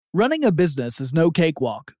Running a business is no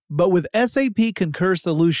cakewalk, but with SAP Concur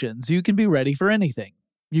Solutions, you can be ready for anything.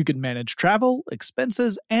 You can manage travel,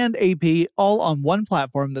 expenses, and AP all on one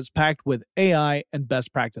platform that's packed with AI and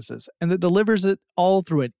best practices, and that delivers it all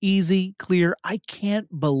through an easy, clear, I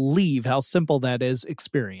can't believe how simple that is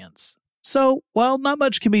experience. So, while not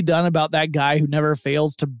much can be done about that guy who never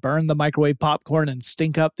fails to burn the microwave popcorn and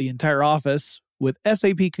stink up the entire office, with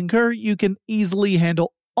SAP Concur, you can easily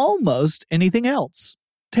handle almost anything else.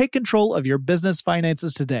 Take control of your business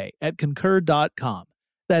finances today at Concur.com.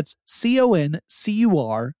 That's CONCUR.com.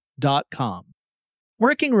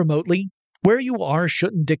 Working remotely, where you are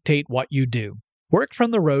shouldn't dictate what you do. Work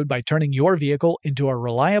from the road by turning your vehicle into a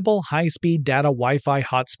reliable high-speed data Wi-Fi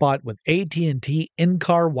hotspot with AT&T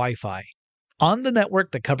in-car Wi-Fi. On the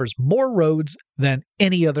network that covers more roads than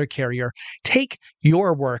any other carrier, take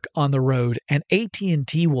your work on the road and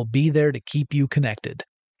AT&T will be there to keep you connected.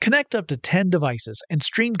 Connect up to 10 devices and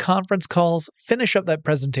stream conference calls, finish up that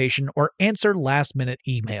presentation, or answer last-minute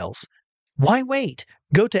emails. Why wait?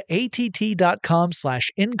 Go to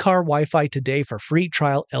att.com/in-car Wi-Fi today for free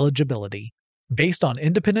trial eligibility. Based on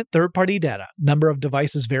independent third-party data, number of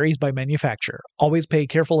devices varies by manufacturer. Always pay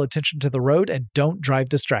careful attention to the road and don't drive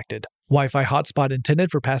distracted. Wi-Fi hotspot intended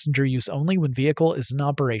for passenger use only when vehicle is in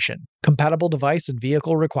operation. Compatible device and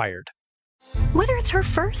vehicle required. Whether it's her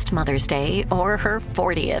first Mother's Day or her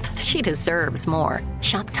 40th, she deserves more.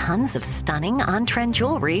 Shop tons of stunning on-trend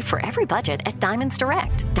jewelry for every budget at Diamonds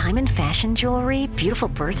Direct. Diamond fashion jewelry, beautiful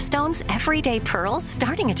birthstones, everyday pearls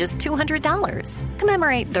starting at just $200.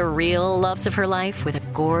 Commemorate the real loves of her life with a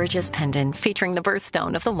gorgeous pendant featuring the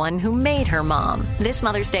birthstone of the one who made her mom. This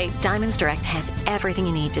Mother's Day, Diamonds Direct has everything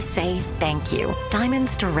you need to say thank you.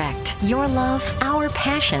 Diamonds Direct. Your love, our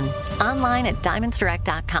passion. Online at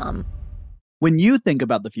diamondsdirect.com. When you think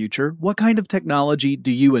about the future, what kind of technology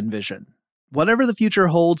do you envision? Whatever the future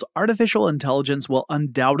holds, artificial intelligence will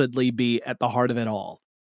undoubtedly be at the heart of it all.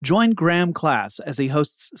 Join Graham Class as he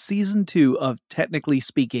hosts Season 2 of Technically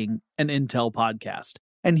Speaking, an Intel podcast,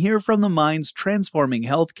 and hear from the minds transforming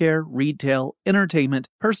healthcare, retail, entertainment,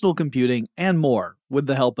 personal computing, and more with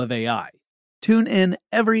the help of AI. Tune in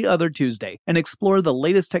every other Tuesday and explore the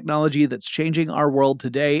latest technology that's changing our world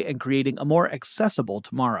today and creating a more accessible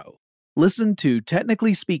tomorrow. Listen to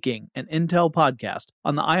Technically Speaking, an Intel podcast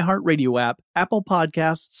on the iHeartRadio app, Apple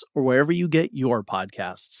Podcasts, or wherever you get your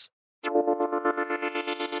podcasts.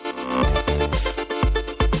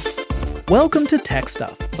 Welcome to Tech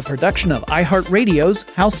Stuff, a production of iHeartRadio's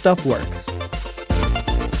How Stuff Works.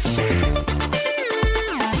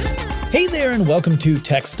 Hey there, and welcome to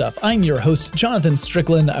Tech Stuff. I'm your host, Jonathan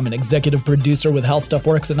Strickland. I'm an executive producer with How Stuff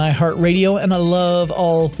Works and iHeartRadio, and I love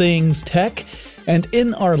all things tech. And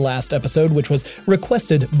in our last episode, which was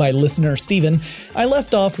requested by listener Steven, I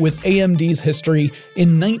left off with AMD's history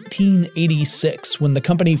in 1986, when the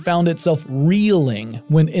company found itself reeling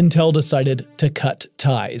when Intel decided to cut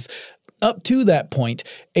ties. Up to that point,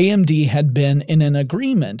 AMD had been in an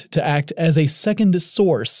agreement to act as a second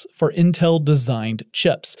source for Intel-designed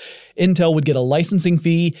chips. Intel would get a licensing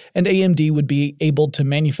fee, and AMD would be able to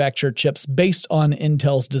manufacture chips based on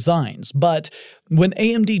Intel's designs. But when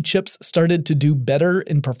AMD chips started to do better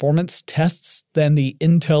in performance tests than the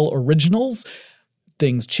Intel originals,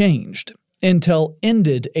 things changed. Intel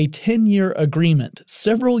ended a 10-year agreement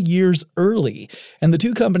several years early, and the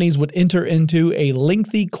two companies would enter into a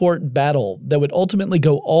lengthy court battle that would ultimately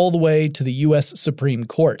go all the way to the U.S. Supreme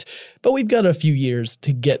Court. But we've got a few years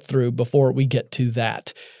to get through before we get to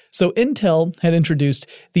that. So Intel had introduced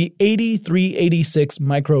the 8386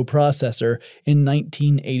 microprocessor in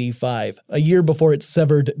 1985, a year before it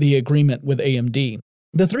severed the agreement with AMD.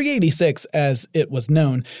 The 386, as it was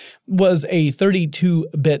known, was a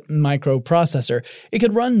 32-bit microprocessor. It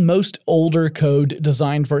could run most older code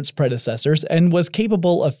designed for its predecessors and was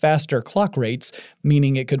capable of faster clock rates,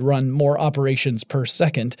 meaning it could run more operations per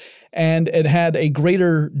second, and it had a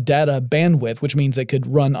greater data bandwidth, which means it could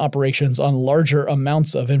run operations on larger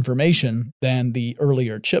amounts of information than the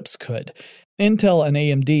earlier chips could. Intel and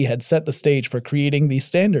AMD had set the stage for creating the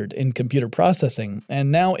standard in computer processing,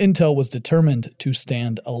 and now Intel was determined to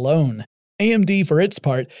stand alone. AMD, for its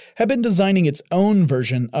part, had been designing its own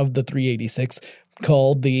version of the 386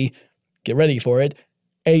 called the, get ready for it,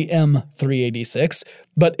 AM386,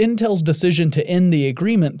 but Intel's decision to end the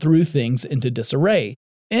agreement threw things into disarray.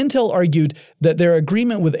 Intel argued that their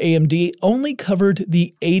agreement with AMD only covered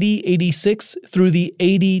the 8086 through the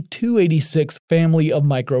 8286 family of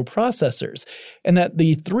microprocessors, and that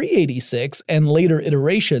the 386 and later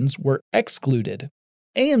iterations were excluded.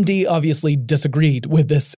 AMD obviously disagreed with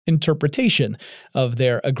this interpretation of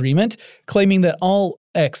their agreement, claiming that all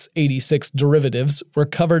x86 derivatives were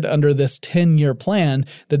covered under this 10-year plan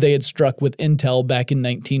that they had struck with Intel back in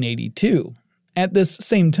 1982. At this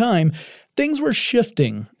same time, things were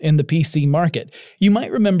shifting in the PC market. You might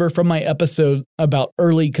remember from my episode about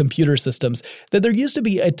early computer systems that there used to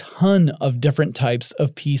be a ton of different types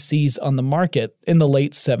of PCs on the market in the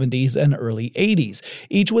late 70s and early 80s,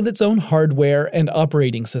 each with its own hardware and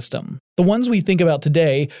operating system. The ones we think about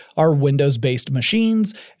today are Windows-based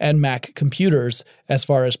machines and Mac computers as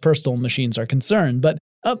far as personal machines are concerned, but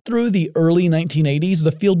up through the early 1980s,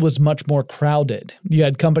 the field was much more crowded. You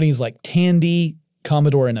had companies like Tandy,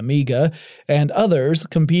 Commodore and Amiga, and others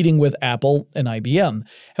competing with Apple and IBM.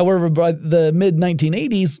 However, by the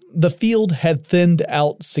mid-1980s, the field had thinned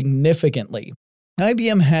out significantly.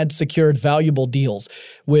 IBM had secured valuable deals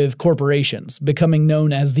with corporations, becoming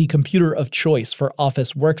known as the computer of choice for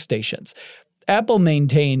office workstations. Apple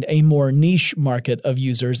maintained a more niche market of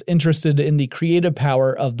users interested in the creative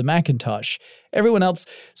power of the Macintosh. Everyone else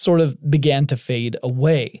sort of began to fade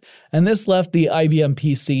away, and this left the IBM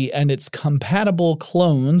PC and its compatible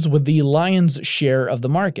clones with the lion's share of the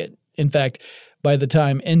market. In fact, by the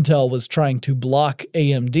time Intel was trying to block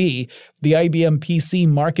AMD, the IBM PC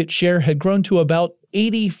market share had grown to about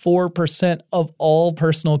 84% of all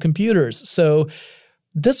personal computers, so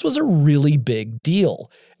this was a really big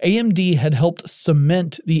deal. AMD had helped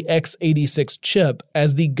cement the x86 chip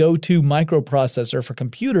as the go-to microprocessor for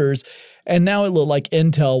computers, and now it looked like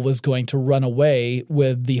Intel was going to run away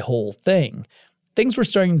with the whole thing. Things were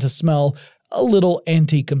starting to smell a little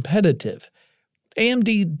anti-competitive.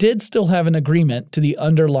 AMD did still have an agreement to the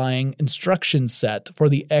underlying instruction set for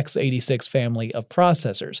the x86 family of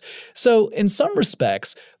processors, so in some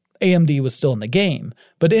respects, AMD was still in the game,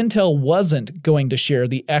 but Intel wasn't going to share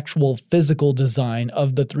the actual physical design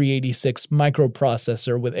of the 386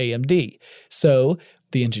 microprocessor with AMD. So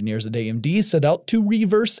the engineers at AMD set out to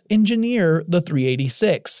reverse engineer the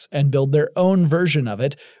 386 and build their own version of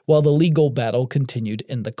it while the legal battle continued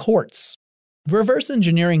in the courts. Reverse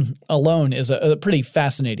engineering alone is a pretty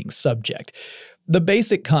fascinating subject. The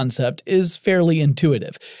basic concept is fairly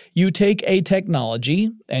intuitive. You take a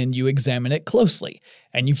technology and you examine it closely,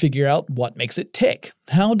 and you figure out what makes it tick.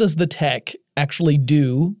 How does the tech actually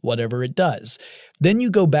do whatever it does? Then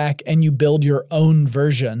you go back and you build your own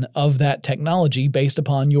version of that technology based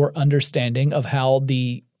upon your understanding of how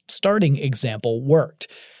the starting example worked.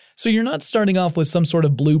 So you're not starting off with some sort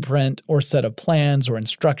of blueprint or set of plans or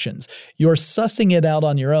instructions. You're sussing it out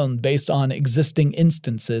on your own based on existing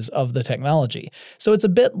instances of the technology. So it's a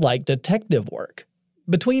bit like detective work.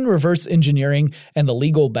 Between reverse engineering and the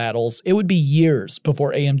legal battles, it would be years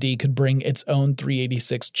before AMD could bring its own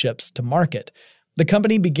 386 chips to market. The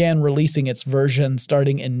company began releasing its version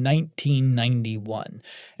starting in 1991.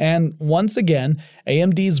 And once again,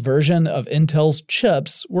 AMD's version of Intel's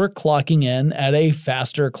chips were clocking in at a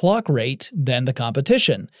faster clock rate than the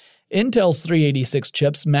competition. Intel's 386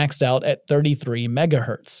 chips maxed out at 33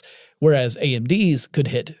 MHz, whereas AMD's could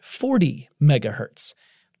hit 40 MHz.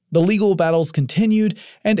 The legal battles continued,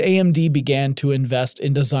 and AMD began to invest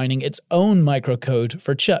in designing its own microcode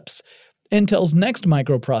for chips. Intel's next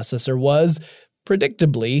microprocessor was,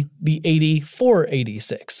 predictably, the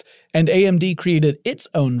 8486, and AMD created its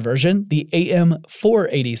own version, the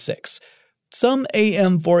AM486. Some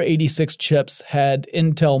AM486 chips had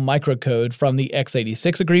Intel microcode from the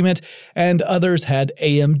x86 agreement, and others had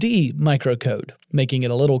AMD microcode, making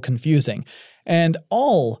it a little confusing. And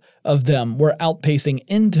all of them were outpacing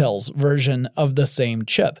Intel's version of the same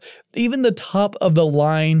chip. Even the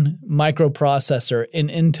top-of-the-line microprocessor in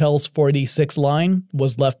Intel's 486 line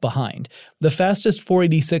was left behind. The fastest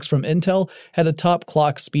 486 from Intel had a top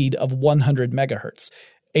clock speed of 100 MHz.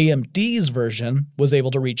 AMD's version was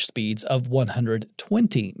able to reach speeds of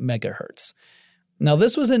 120 MHz. Now,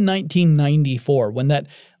 this was in 1994 when that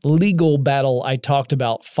legal battle I talked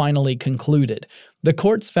about finally concluded. The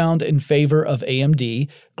courts found in favor of AMD,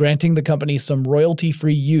 granting the company some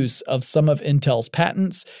royalty-free use of some of Intel's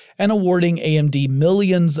patents and awarding AMD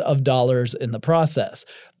millions of dollars in the process.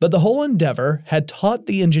 But the whole endeavor had taught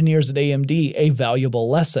the engineers at AMD a valuable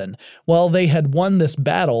lesson. While they had won this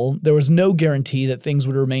battle, there was no guarantee that things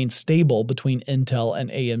would remain stable between Intel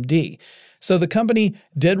and AMD. So the company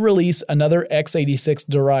did release another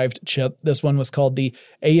x86-derived chip. This one was called the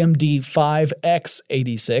AMD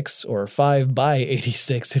 5X86, or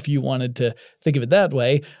 5x86 if you wanted to think of it that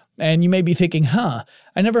way. And you may be thinking, I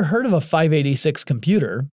never heard of a 586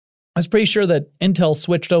 computer. I was pretty sure that Intel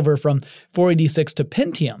switched over from 486 to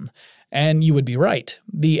Pentium. And you would be right.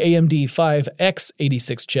 The AMD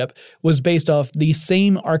 5X86 chip was based off the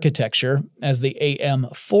same architecture as the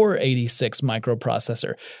AM486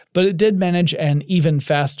 microprocessor, but it did manage an even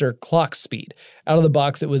faster clock speed. Out of the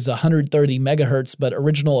box, it was 130 megahertz, but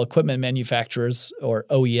original equipment manufacturers, or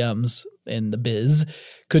OEMs in the biz,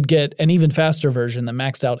 could get an even faster version that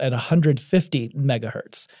maxed out at 150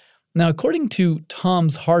 megahertz. Now, according to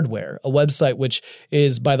Tom's Hardware, a website which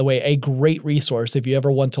is, by the way, a great resource if you ever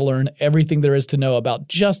want to learn everything there is to know about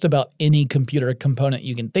just about any computer component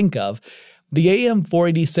you can think of, the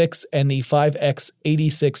AM486 and the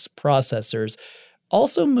 5X86 processors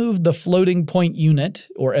also moved the floating point unit,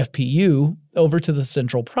 or FPU, over to the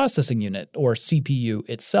central processing unit, or CPU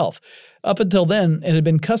itself. Up until then, it had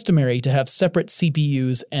been customary to have separate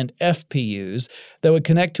CPUs and FPUs that would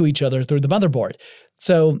connect to each other through the motherboard.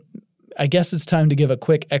 So I guess it's time to give a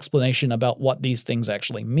quick explanation about what these things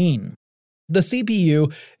actually mean. The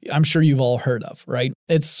CPU, I'm sure you've all heard of, right?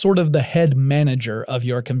 It's sort of the head manager of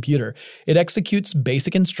your computer. It executes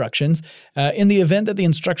basic instructions. In the event that the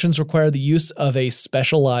instructions require the use of a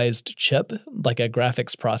specialized chip, like a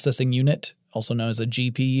graphics processing unit, also known as a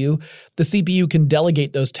GPU, the CPU can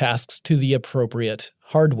delegate those tasks to the appropriate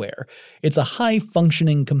hardware. It's a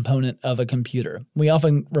high-functioning component of a computer. We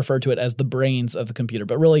often refer to it as the brains of the computer,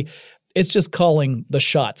 but really, it's just calling the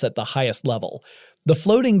shots at the highest level. The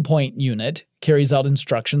floating point unit carries out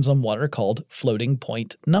instructions on what are called floating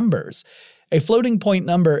point numbers. A floating point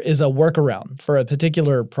number is a workaround for a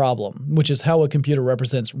particular problem, which is how a computer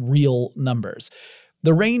represents real numbers.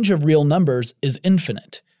 The range of real numbers is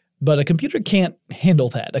infinite. But a computer can't handle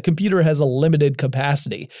that. A computer has a limited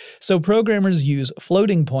capacity. So programmers use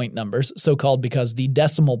floating point numbers, so called because the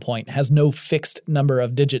decimal point has no fixed number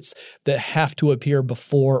of digits that have to appear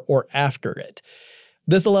before or after it.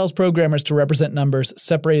 This allows programmers to represent numbers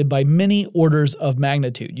separated by many orders of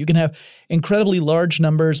magnitude. You can have incredibly large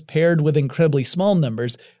numbers paired with incredibly small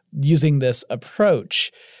numbers using this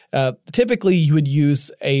approach. Typically, you would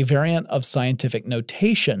use a variant of scientific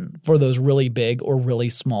notation for those really big or really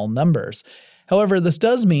small numbers. However, this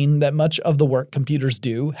does mean that much of the work computers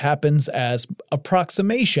do happens as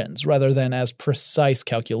approximations rather than as precise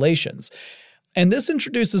calculations. And this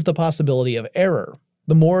introduces the possibility of error.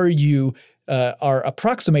 The more you are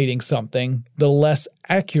approximating something, the less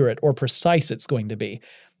accurate or precise it's going to be,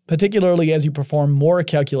 particularly as you perform more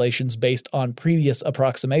calculations based on previous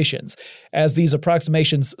approximations. As these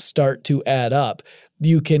approximations start to add up,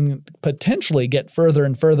 you can potentially get further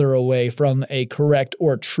and further away from a correct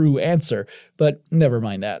or true answer, but never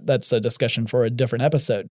mind that. That's a discussion for a different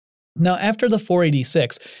episode. Now, after the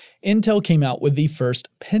 486, Intel came out with the first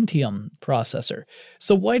Pentium processor.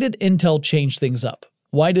 So why did Intel change things up?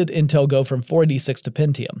 Why did Intel go from 486 to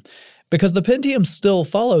Pentium? Because the Pentium still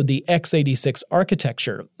followed the x86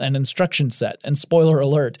 architecture and instruction set, and spoiler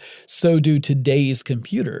alert, so do today's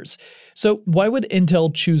computers. So why would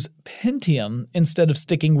Intel choose Pentium instead of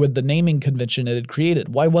sticking with the naming convention it had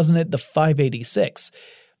created? Why wasn't it the 586?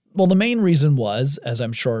 Well, the main reason was, as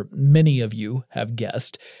I'm sure many of you have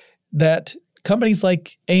guessed, that companies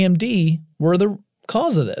like AMD were the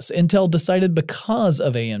cause of this. Intel decided because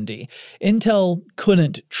of AMD. Intel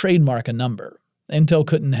couldn't trademark a number. Intel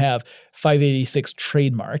couldn't have 586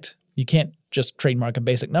 trademarked. You can't just trademark a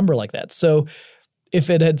basic number like that. So if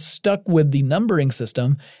it had stuck with the numbering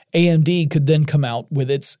system, AMD could then come out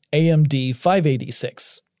with its AMD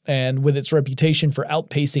 586. And with its reputation for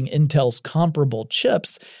outpacing Intel's comparable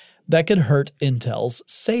chips, that could hurt Intel's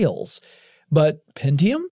sales. But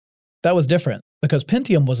Pentium? That was different. Because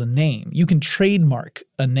Pentium was a name. You can trademark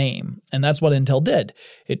a name, and that's what Intel did.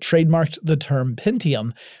 It trademarked the term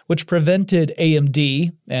Pentium, which prevented AMD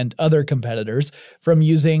and other competitors from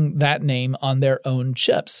using that name on their own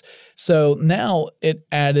chips. So now it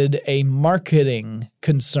added a marketing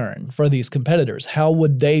concern for these competitors. How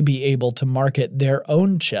would they be able to market their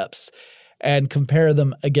own chips and compare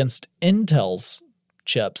them against Intel's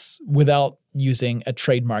chips without using a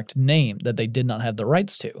trademarked name that they did not have the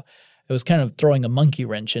rights to? It was kind of throwing a monkey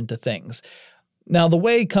wrench into things. Now, the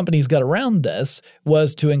way companies got around this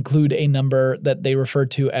was to include a number that they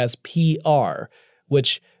referred to as PR,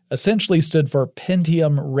 which essentially stood for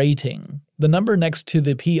Pentium rating. The number next to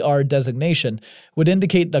the PR designation would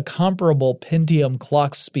indicate the comparable Pentium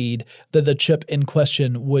clock speed that the chip in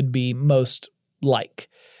question would be most like.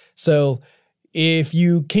 So if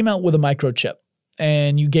you came out with a microchip,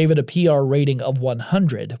 and you gave it a PR rating of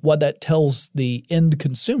 100, what that tells the end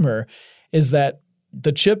consumer is that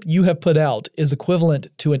the chip you have put out is equivalent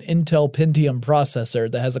to an Intel Pentium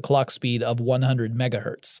processor that has a clock speed of 100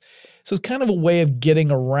 megahertz. So it's kind of a way of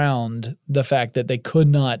getting around the fact that they could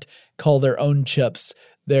not call their own chips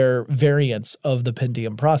their variants of the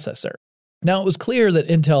Pentium processor. Now, it was clear that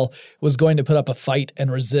Intel was going to put up a fight and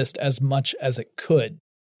resist as much as it could.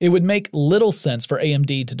 It would make little sense for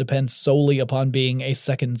AMD to depend solely upon being a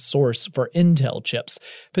second source for Intel chips,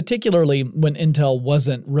 particularly when Intel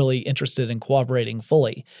wasn't really interested in cooperating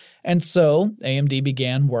fully. And so, AMD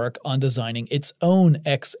began work on designing its own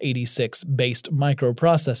x86-based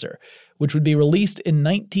microprocessor, which would be released in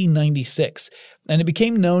 1996, and it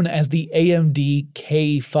became known as the AMD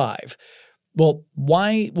K5. Well,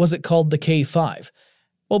 why was it called the K5?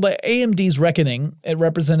 Well, by AMD's reckoning, it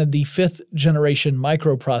represented the 5th-generation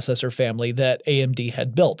microprocessor family that AMD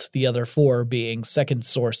had built, the other 4 being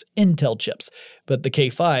second-source Intel chips. But the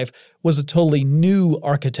K5 was a totally new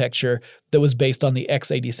architecture that was based on the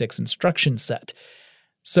x86 instruction set.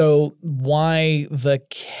 So why the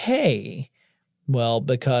K? Well,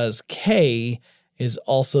 because K is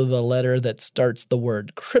also the letter that starts the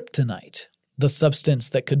word kryptonite, the substance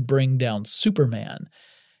that could bring down Superman.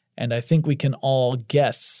 And I think we can all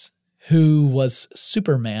guess who was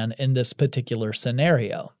Superman in this particular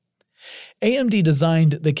scenario. AMD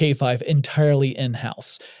designed the K5 entirely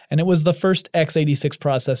in-house, and it was the first x86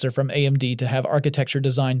 processor from AMD to have architecture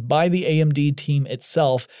designed by the AMD team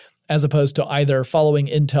itself, as opposed to either following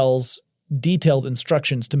Intel's detailed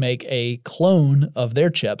instructions to make a clone of their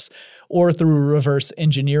chips, or through reverse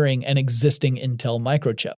engineering an existing Intel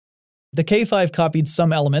microchip. The K5 copied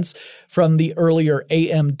some elements from the earlier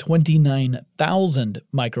AM29000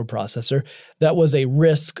 microprocessor that was a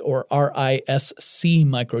RISC or RISC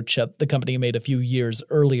microchip the company made a few years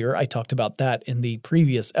earlier. I talked about that in the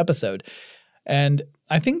previous episode. And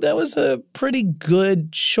I think that was a pretty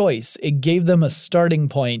good choice. It gave them a starting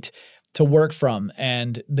point to work from,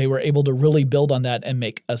 and they were able to really build on that and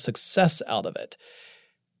make a success out of it.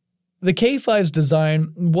 The K5's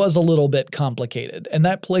design was a little bit complicated, and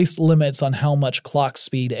that placed limits on how much clock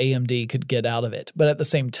speed AMD could get out of it. But at the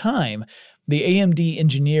same time, the AMD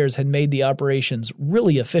engineers had made the operations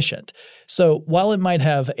really efficient. So while it might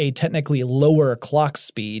have a technically lower clock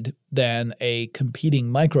speed than a competing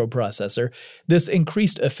microprocessor, this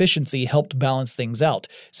increased efficiency helped balance things out,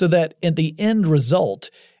 so that at the end result,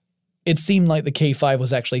 it seemed like the K5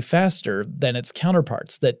 was actually faster than its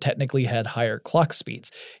counterparts that technically had higher clock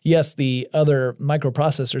speeds. Yes, the other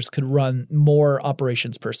microprocessors could run more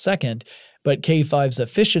operations per second, but K5's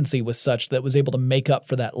efficiency was such that it was able to make up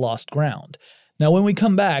for that lost ground. Now, when we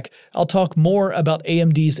come back, I'll talk more about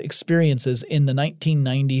AMD's experiences in the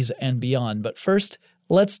 1990s and beyond, but first,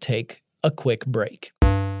 let's take a quick break.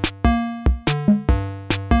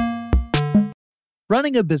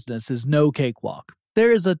 Running a business is no cakewalk.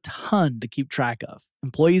 There is a ton to keep track of.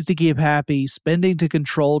 Employees to keep happy, spending to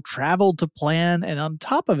control, travel to plan, and on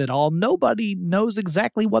top of it all, nobody knows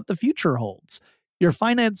exactly what the future holds. Your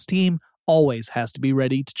finance team always has to be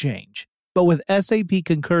ready to change. But with SAP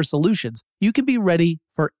Concur Solutions, you can be ready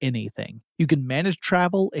for anything. You can manage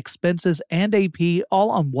travel, expenses, and AP all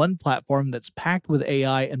on one platform that's packed with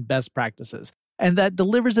AI and best practices, and that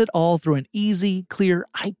delivers it all through an easy, clear,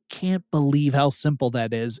 I can't believe how simple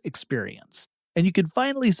that is experience. And you can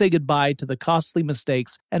finally say goodbye to the costly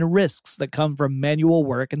mistakes and risks that come from manual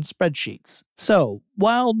work and spreadsheets. So,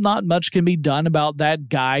 while not much can be done about that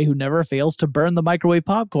guy who never fails to burn the microwave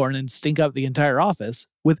popcorn and stink up the entire office,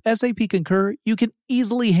 with SAP Concur, you can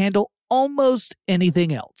easily handle almost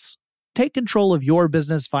anything else. Take control of your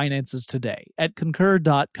business finances today at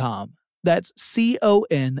Concur.com. That's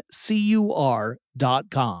CONCUR.com.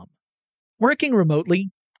 Working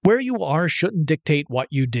remotely, where you are shouldn't dictate what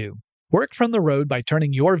you do. Work from the road by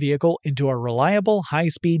turning your vehicle into a reliable,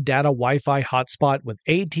 high-speed data Wi-Fi hotspot with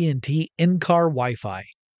AT&T in-car Wi-Fi.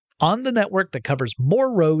 On the network that covers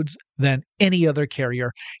more roads than any other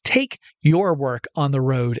carrier, take your work on the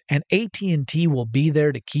road and AT&T will be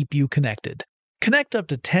there to keep you connected. Connect up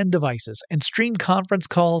to 10 devices and stream conference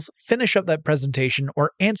calls, finish up that presentation,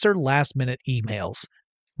 or answer last-minute emails.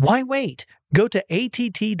 Why wait? Go to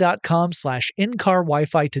att.com/in-car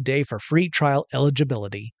Wi-Fi today for free trial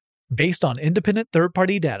eligibility. Based on independent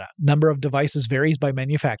third-party data, number of devices varies by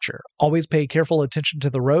manufacturer. Always pay careful attention to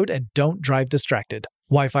the road and don't drive distracted.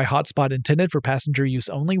 Wi-Fi hotspot intended for passenger use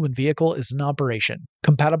only when vehicle is in operation.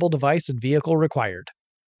 Compatible device and vehicle required.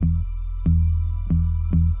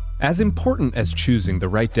 As important as choosing the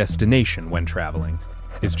right destination when traveling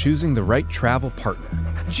is choosing the right travel partner.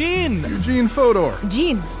 Gene! Eugene Fodor!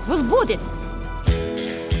 Gene, was booted!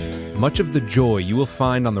 Much of the joy you will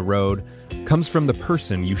find on the road comes from the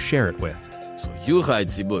person you share it with. So you write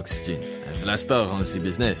the books, Gene, and Vlastar runs the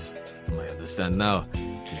business. I understand now.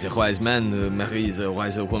 This The wise man marries a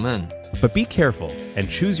wiser woman. But be careful and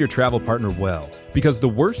choose your travel partner well, because the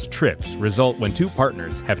worst trips result when two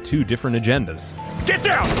partners have two different agendas. Get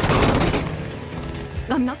down!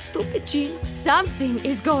 I'm not stupid, Gene. Something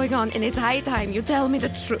is going on, and it's high time you tell me the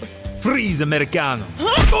truth. Freeze, Americano!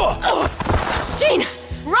 Gene,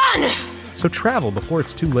 run! So travel before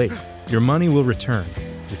it's too late. Your money will return,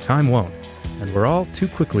 your time won't, and we're all too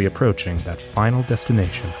quickly approaching that final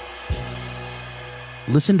destination.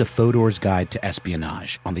 Listen to Fodor's Guide to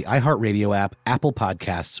Espionage on the iHeartRadio app, Apple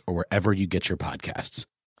Podcasts, or wherever you get your podcasts.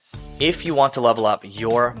 If you want to level up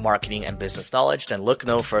your marketing and business knowledge, then look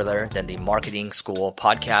no further than the Marketing School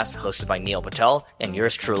podcast hosted by Neil Patel and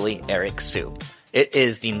yours truly, Eric Siu. It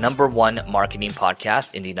is the #1 marketing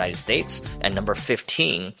podcast in the United States and number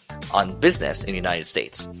 15 on business in the United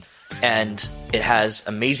States. And it has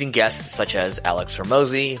amazing guests such as Alex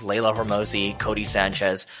Hormozi, Layla Hormozi, Cody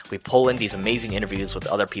Sanchez. We pull in these amazing interviews with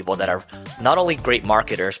other people that are not only great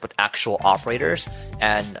marketers, but actual operators.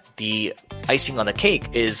 And the icing on the cake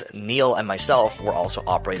is Neil and myself were also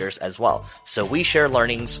operators as well. So we share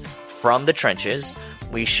learnings from the trenches.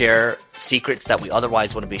 We share secrets that we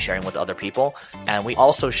otherwise wouldn't be sharing with other people. And we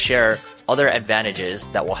also share other advantages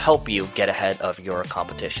that will help you get ahead of your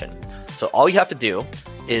competition. So all you have to do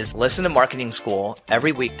is listen to Marketing School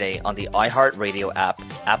every weekday on the iHeartRadio app,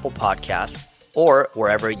 Apple Podcasts, or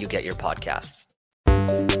wherever you get your podcasts.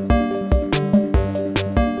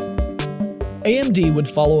 AMD would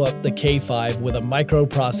follow up the K5 with a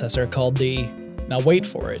microprocessor called the, now wait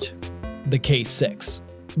for it, the K6.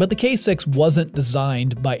 But the K6 wasn't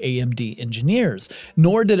designed by AMD engineers,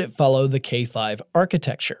 nor did it follow the K5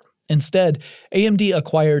 architecture. Instead, AMD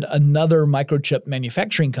acquired another microchip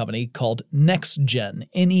manufacturing company called NexGen,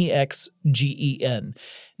 N-E-X-G-E-N.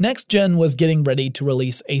 NexGen was getting ready to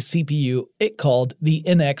release a CPU it called the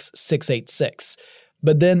NX686.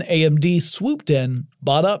 But then AMD swooped in,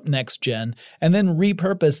 bought up NexGen, and then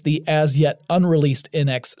repurposed the as-yet unreleased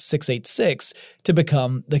NX686 to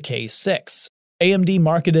become the K6. AMD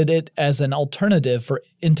marketed it as an alternative for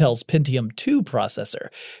Intel's Pentium 2 processor,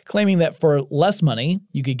 claiming that for less money,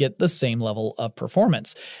 you could get the same level of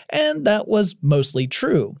performance. And that was mostly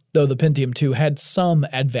true, though the Pentium 2 had some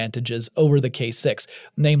advantages over the K6,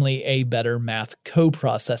 namely a better math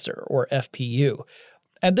coprocessor, or FPU.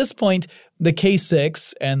 At this point, the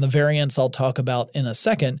K6 and the variants I'll talk about in a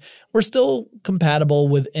second were still compatible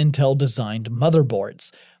with Intel-designed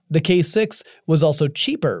motherboards. The K6 was also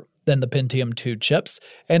cheaper than the Pentium 2 chips,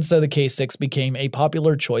 and so the K6 became a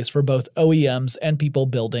popular choice for both OEMs and people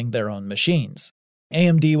building their own machines.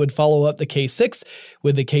 AMD would follow up the K6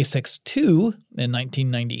 with the K6-2 in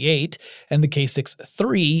 1998 and the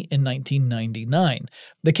K6-3 in 1999.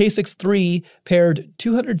 The K6-3 paired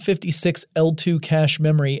 256 L2 cache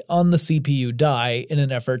memory on the CPU die in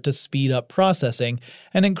an effort to speed up processing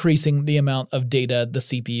and increasing the amount of data the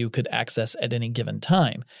CPU could access at any given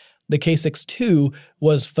time. The K6-2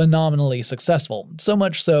 was phenomenally successful, so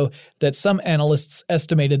much so that some analysts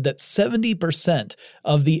estimated that 70%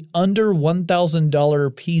 of the under $1,000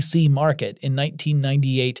 PC market in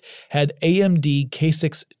 1998 had AMD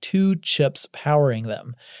K6-2 chips powering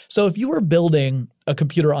them. So if you were building a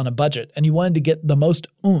computer on a budget and you wanted to get the most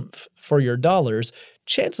oomph for your dollars,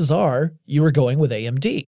 chances are you were going with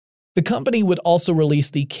AMD. The company would also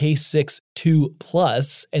release the K6-2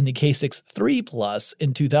 Plus and the K6-3 Plus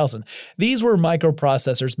in 2000. These were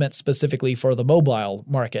microprocessors meant specifically for the mobile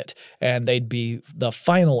market, and they'd be the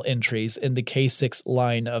final entries in the K6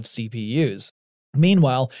 line of CPUs.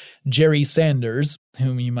 Meanwhile, Jerry Sanders,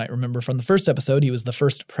 whom you might remember from the first episode, he was the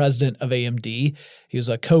first president of AMD. He was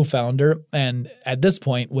a co-founder, and at this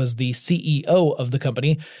point was the CEO of the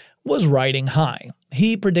company, was riding high.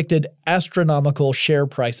 He predicted astronomical share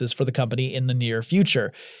prices for the company in the near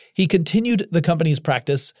future. He continued the company's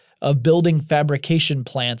practice of building fabrication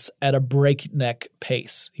plants at a breakneck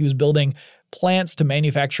pace. He was building plants to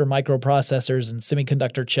manufacture microprocessors and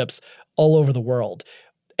semiconductor chips all over the world.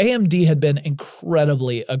 AMD had been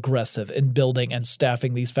incredibly aggressive in building and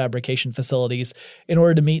staffing these fabrication facilities in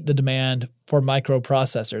order to meet the demand for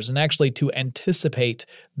microprocessors and actually to anticipate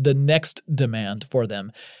the next demand for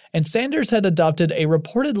them. And Sanders had adopted a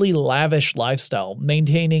reportedly lavish lifestyle,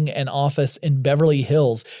 maintaining an office in Beverly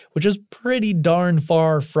Hills, which is pretty darn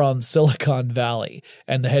far from Silicon Valley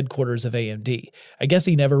and the headquarters of AMD. I guess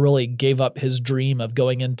he never really gave up his dream of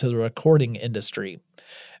going into the recording industry.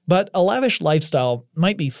 But a lavish lifestyle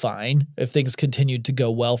might be fine if things continued to go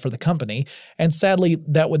well for the company, and sadly,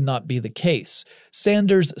 that would not be the case.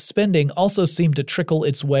 Sanders' spending also seemed to trickle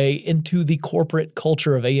its way into the corporate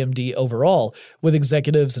culture of AMD overall, with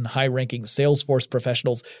executives and high-ranking Salesforce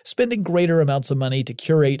professionals spending greater amounts of money to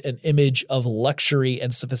curate an image of luxury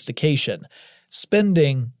and sophistication.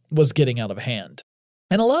 Spending was getting out of hand.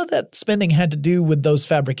 And a lot of that spending had to do with those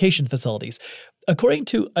fabrication facilities. According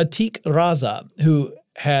to Atiq Raza, who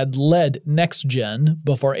had led NextGen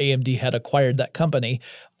before AMD had acquired that company,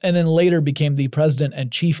 and then later became the president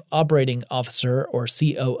and chief operating officer, or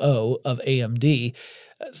COO, of AMD,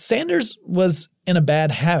 Sanders was in a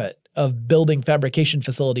bad habit of building fabrication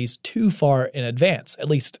facilities too far in advance, at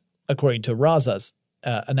least according to Raza's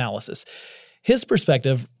analysis. His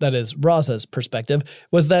perspective, that is Raza's perspective,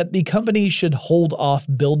 was that the company should hold off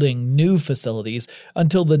building new facilities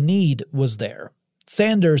until the need was there.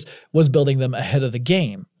 Sanders was building them ahead of the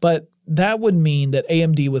game, but that would mean that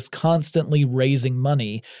AMD was constantly raising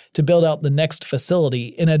money to build out the next facility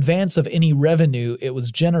in advance of any revenue it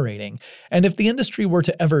was generating, and if the industry were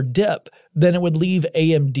to ever dip, then it would leave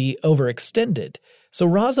AMD overextended. So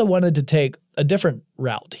Raza wanted to take a different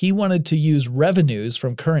route. He wanted to use revenues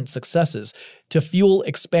from current successes to fuel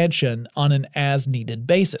expansion on an as-needed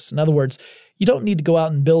basis. In other words, you don't need to go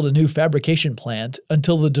out and build a new fabrication plant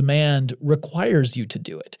until the demand requires you to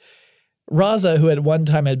do it. Raza, who at one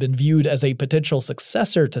time had been viewed as a potential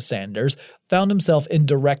successor to Sanders, found himself in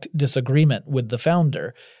direct disagreement with the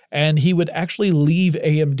founder, and he would actually leave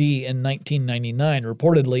AMD in 1999,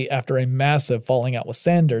 reportedly after a massive falling out with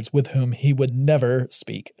Sanders, with whom he would never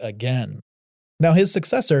speak again. Now, his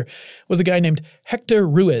successor was a guy named Hector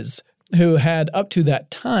Ruiz, who had up to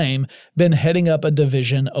that time been heading up a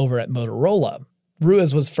division over at Motorola.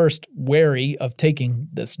 Ruiz was first wary of taking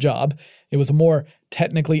this job. It was a more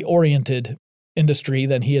technically oriented industry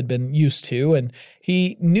than he had been used to, and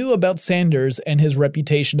he knew about Sanders and his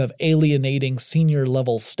reputation of alienating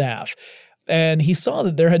senior-level staff. And he saw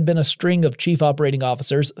that there had been a string of chief operating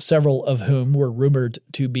officers, several of whom were rumored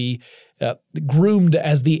to be groomed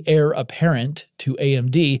as the heir apparent to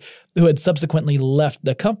AMD, who had subsequently left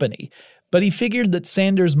the company. But he figured that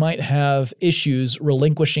Sanders might have issues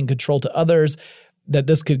relinquishing control to others, that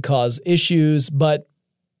this could cause issues, but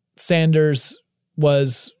Sanders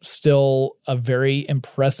was still a very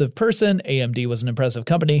impressive person. AMD was an impressive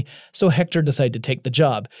company, so Hector decided to take the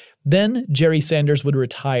job. Then Jerry Sanders would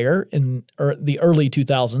retire in the early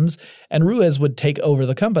 2000s, and Ruiz would take over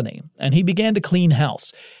the company, and he began to clean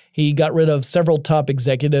house. He got rid of several top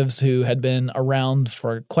executives who had been around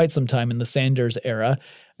for quite some time in the Sanders era,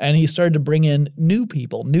 and he started to bring in new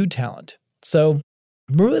people, new talent. So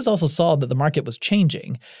Ruiz also saw that the market was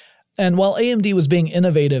changing. And while AMD was being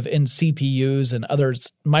innovative in CPUs and other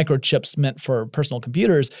microchips meant for personal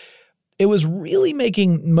computers, it was really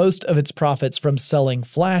making most of its profits from selling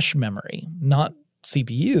flash memory, not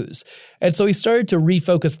CPUs. And so he started to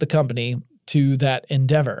refocus the company to that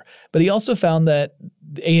endeavor. But he also found that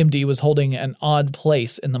AMD was holding an odd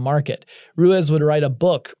place in the market. Ruiz would write a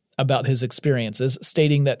book about his experiences,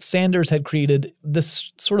 stating that Sanders had created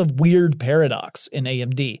this sort of weird paradox in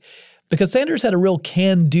AMD. Because Sanders had a real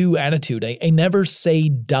can-do attitude, a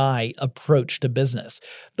never-say-die approach to business.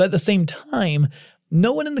 But at the same time,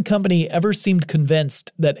 no one in the company ever seemed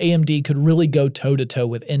convinced that AMD could really go toe-to-toe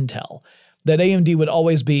with Intel. That AMD would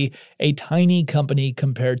always be a tiny company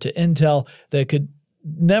compared to Intel that could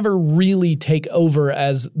never really take over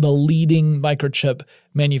as the leading microchip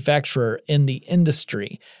manufacturer in the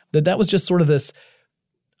industry. That was just sort of this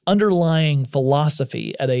underlying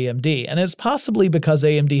philosophy at AMD, and it's possibly because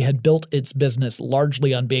AMD had built its business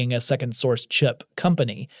largely on being a second-source chip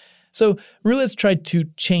company. So Ruiz tried to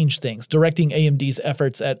change things, directing AMD's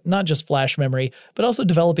efforts at not just flash memory, but also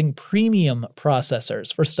developing premium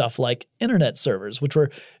processors for stuff like internet servers, which were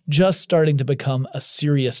just starting to become a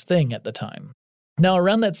serious thing at the time. Now,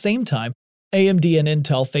 around that same time, AMD and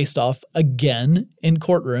Intel faced off again in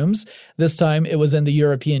courtrooms. This time it was in the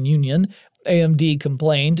European Union. AMD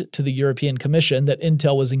complained to the European Commission that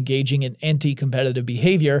Intel was engaging in anti-competitive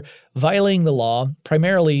behavior, violating the law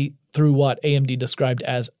primarily through what AMD described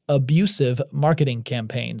as abusive marketing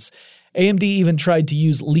campaigns. AMD even tried to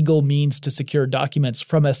use legal means to secure documents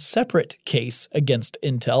from a separate case against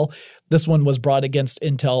Intel. This one was brought against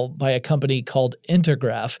Intel by a company called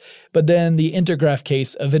Intergraph, but then the Intergraph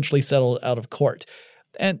case eventually settled out of court.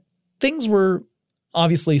 And things were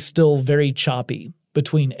obviously still very choppy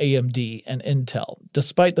between AMD and Intel,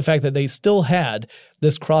 despite the fact that they still had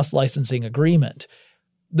this cross-licensing agreement.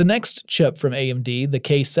 The next chip from AMD, the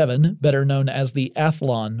K7, better known as the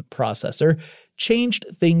Athlon processor, changed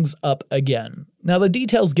things up again. Now, the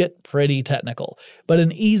details get pretty technical, but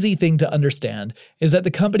an easy thing to understand is that the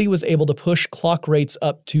company was able to push clock rates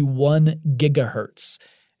up to 1 gigahertz.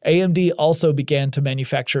 AMD also began to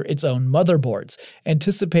manufacture its own motherboards,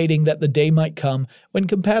 anticipating that the day might come when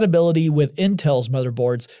compatibility with Intel's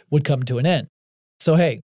motherboards would come to an end. So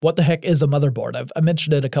hey, what the heck is a motherboard? I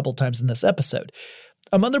mentioned it a couple times in this episode.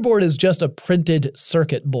 A motherboard is just a printed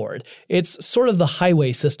circuit board. It's sort of the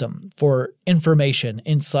highway system for information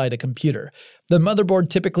inside a computer. The motherboard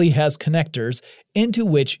typically has connectors into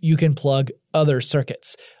which you can plug other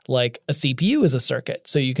circuits. Like a CPU is a circuit,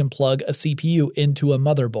 so you can plug a CPU into a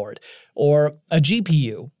motherboard. Or a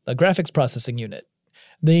GPU, a graphics processing unit.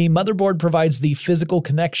 The motherboard provides the physical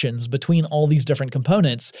connections between all these different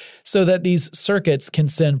components so that these circuits can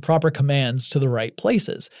send proper commands to the right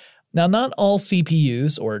places. Now, not all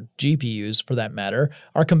CPUs, or GPUs for that matter,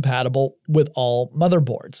 are compatible with all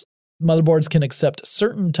motherboards. Motherboards can accept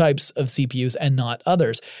certain types of CPUs and not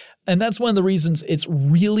others. And that's one of the reasons it's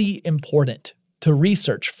really important to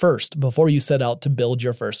research first before you set out to build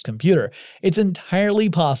your first computer. It's entirely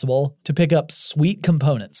possible to pick up sweet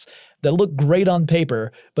components that look great on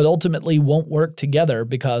paper, but ultimately won't work together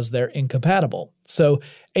because they're incompatible. So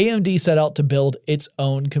AMD set out to build its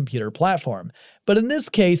own computer platform. But in this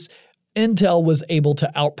case, Intel was able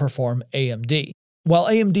to outperform AMD. While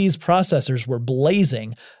AMD's processors were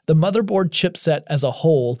blazing, the motherboard chipset as a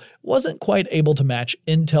whole wasn't quite able to match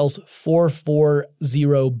Intel's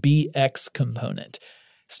 440BX component.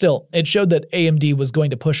 Still, it showed that AMD was going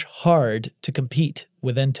to push hard to compete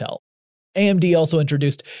with Intel. AMD also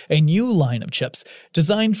introduced a new line of chips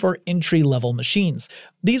designed for entry-level machines.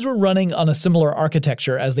 These were running on a similar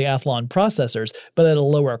architecture as the Athlon processors, but at a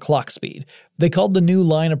lower clock speed. They called the new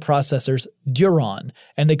line of processors Duron,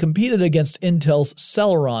 and they competed against Intel's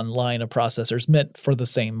Celeron line of processors meant for the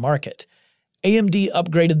same market. AMD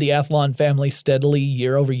upgraded the Athlon family steadily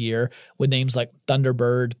year over year with names like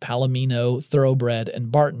Thunderbird, Palomino, Thoroughbred, and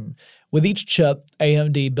Barton. With each chip,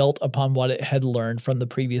 AMD built upon what it had learned from the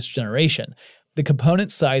previous generation. The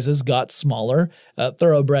component sizes got smaller.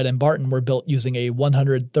 Thoroughbred and Barton were built using a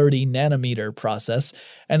 130 nanometer process,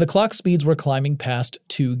 and the clock speeds were climbing past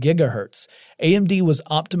 2 gigahertz. AMD was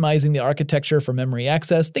optimizing the architecture for memory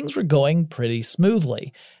access. Things were going pretty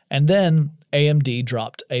smoothly. And then AMD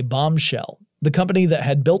dropped a bombshell. The company that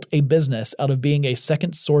had built a business out of being a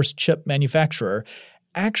second-source chip manufacturer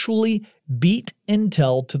actually beat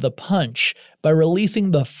Intel to the punch by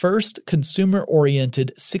releasing the first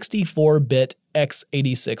consumer-oriented 64-bit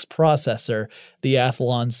x86 processor, the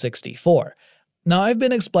Athlon 64. Now, I've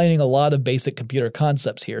been explaining a lot of basic computer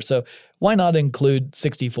concepts here, so why not include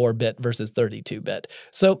 64-bit versus 32-bit?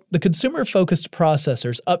 So, the consumer-focused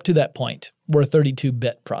processors up to that point were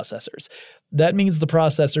 32-bit processors. That means the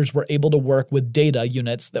processors were able to work with data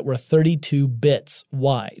units that were 32 bits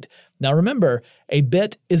wide. Now remember, a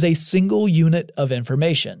bit is a single unit of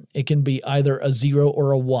information. It can be either a 0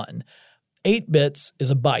 or a 1. 8 bits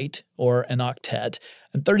is a byte, or an octet,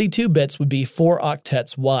 and 32 bits would be 4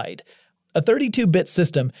 octets wide. A 32-bit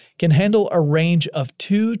system can handle a range of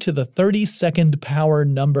 2 to the 32nd power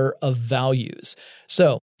number of values.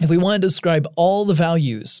 So, if we want to describe all the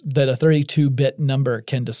values that a 32-bit number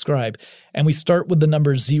can describe, and we start with the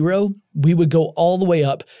number 0, we would go all the way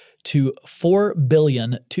up to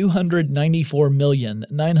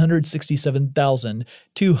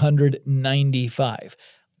 4,294,967,295.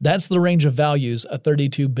 That's the range of values a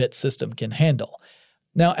 32-bit system can handle.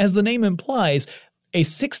 Now, as the name implies, a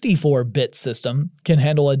 64-bit system can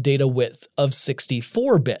handle a data width of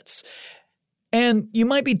 64 bits. And you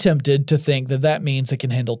might be tempted to think that that means it can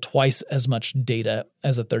handle twice as much data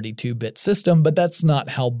as a 32-bit system, but that's not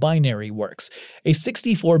how binary works. A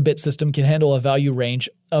 64-bit system can handle a value range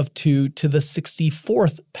of 2 to the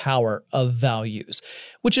 64th power of values,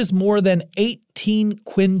 which is more than 18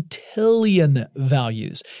 quintillion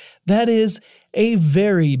values. That is a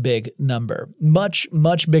very big number, much,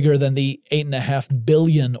 much bigger than the 8.5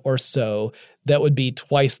 billion or so that would be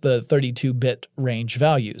twice the 32-bit range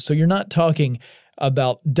value. So you're not talking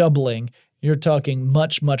about doubling, you're talking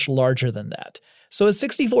much, much larger than that. So a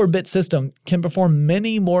 64-bit system can perform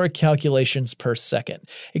many more calculations per second.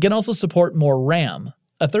 It can also support more RAM.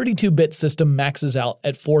 A 32-bit system maxes out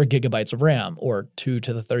at 4 gigabytes of RAM, or 2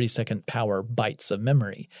 to the 32nd power bytes of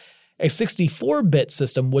memory. A 64-bit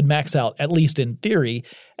system would max out, at least in theory,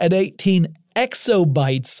 at 18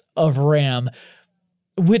 exabytes of RAM,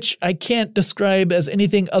 which I can't describe as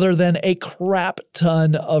anything other than a crap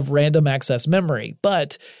ton of random access memory.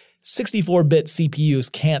 But 64-bit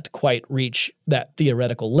CPUs can't quite reach that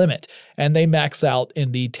theoretical limit, and they max out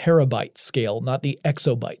in the terabyte scale, not the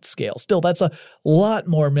exabyte scale. Still, that's a lot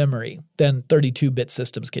more memory than 32-bit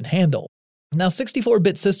systems can handle. Now,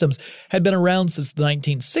 64-bit systems had been around since the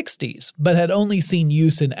 1960s, but had only seen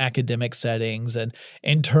use in academic settings and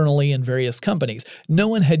internally in various companies. No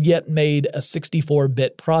one had yet made a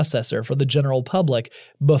 64-bit processor for the general public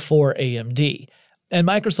before AMD. And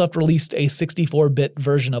Microsoft released a 64-bit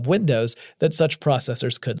version of Windows that such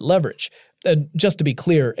processors could leverage. And just to be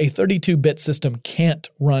clear, a 32-bit system can't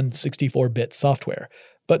run 64-bit software.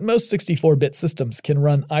 But most 64-bit systems can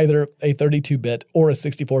run either a 32-bit or a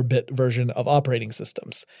 64-bit version of operating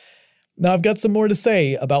systems. Now, I've got some more to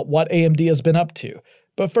say about what AMD has been up to,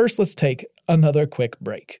 but first let's take another quick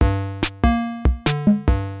break.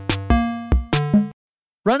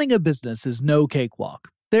 Running a business is no cakewalk.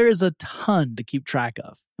 There is a ton to keep track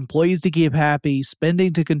of. Employees to keep happy,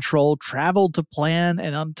 spending to control, travel to plan,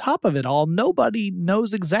 and on top of it all, nobody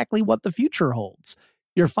knows exactly what the future holds.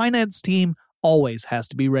 Your finance team always has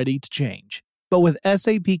to be ready to change. But with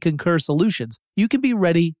SAP Concur Solutions, you can be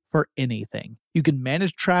ready for anything. You can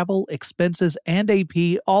manage travel, expenses, and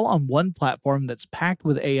AP all on one platform that's packed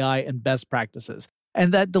with AI and best practices,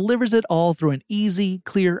 and that delivers it all through an easy,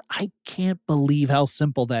 clear, I can't believe how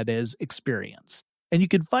simple that is experience. And you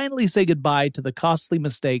can finally say goodbye to the costly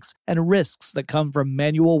mistakes and risks that come from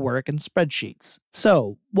manual work and spreadsheets.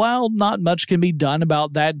 So, while not much can be done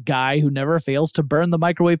about that guy who never fails to burn the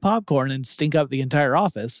microwave popcorn and stink up the entire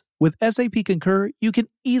office, with SAP Concur, you can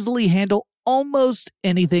easily handle almost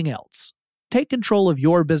anything else. Take control of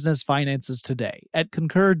your business finances today at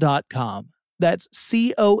Concur.com. That's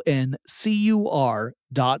CONCUR.com.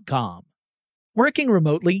 Working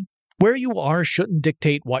remotely, where you are shouldn't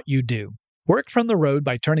dictate what you do. Work from the road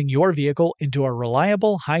by turning your vehicle into a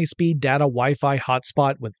reliable high-speed data Wi-Fi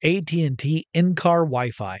hotspot with AT&T in-car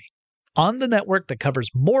Wi-Fi. On the network that covers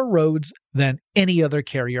more roads than any other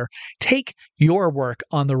carrier, take your work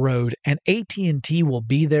on the road and AT&T will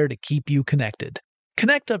be there to keep you connected.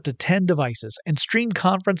 Connect up to 10 devices and stream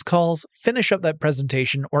conference calls, finish up that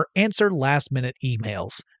presentation, or answer last-minute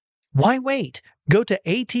emails. Why wait? Go to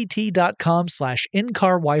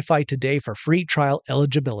att.com/in-car Wi-Fi today for free trial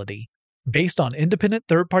eligibility. Based on independent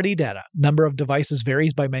third-party data, number of devices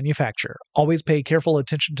varies by manufacturer. Always pay careful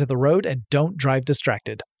attention to the road and don't drive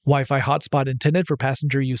distracted. Wi-Fi hotspot intended for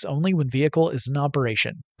passenger use only when vehicle is in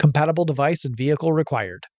operation. Compatible device and vehicle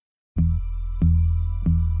required.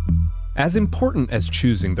 As important as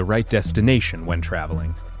choosing the right destination when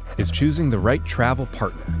traveling is choosing the right travel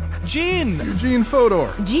partner. Eugene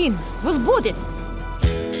Fodor. Gene, was будет?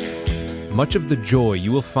 Much of the joy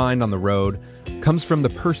you will find on the road comes from the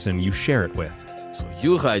person you share it with. So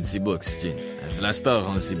you write the books, Gene, and Vlastar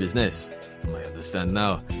runs the business. I understand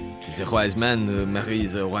now. Tis a wise man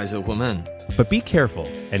marries a wiser woman. But be careful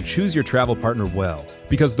and choose your travel partner well,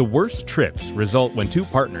 because the worst trips result when two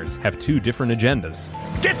partners have two different agendas.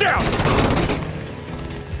 Get down!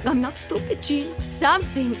 I'm not stupid, Gene.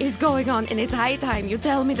 Something is going on, and it's high time you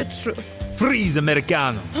tell me the truth. Freeze,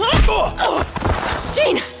 Americano!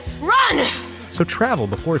 Gene, run! So travel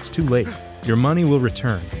before it's too late. Your money will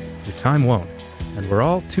return, your time won't, and we're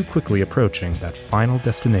all too quickly approaching that final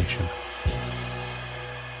destination.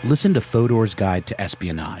 Listen to Fodor's Guide to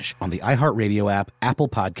Espionage on the iHeartRadio app, Apple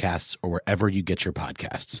Podcasts, or wherever you get your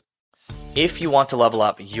podcasts. If you want to level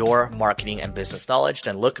up your marketing and business knowledge,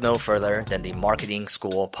 then look no further than the Marketing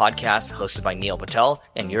School podcast hosted by Neil Patel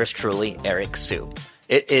and yours truly, Eric Su.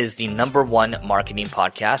 It is the #1 marketing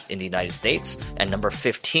podcast in the United States and number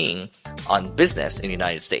 15 on business in the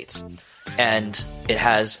United States. And it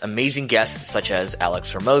has amazing guests such as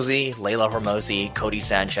Alex Hormozi, Layla Hormozi, Cody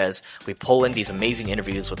Sanchez. We pull in these amazing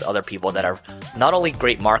interviews with other people that are not only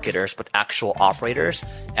great marketers, but actual operators.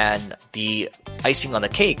 And the icing on the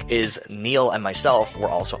cake is Neil and myself were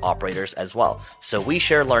also operators as well. So we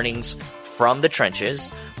share learnings from the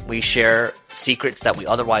trenches. We share secrets that we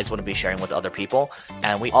otherwise wouldn't be sharing with other people.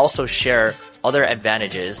 And we also share other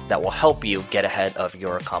advantages that will help you get ahead of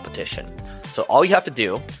your competition. So all you have to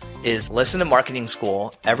do is listen to Marketing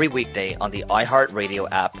School every weekday on the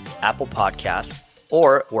iHeartRadio app, Apple Podcasts,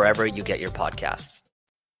 or wherever you get your podcasts.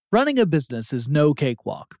 Running a business is no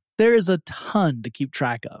cakewalk. There is a ton to keep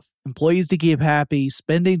track of. Employees to keep happy,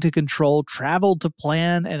 spending to control, travel to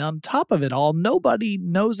plan, and on top of it all, nobody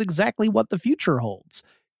knows exactly what the future holds.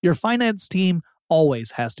 Your finance team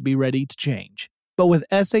always has to be ready to change. But with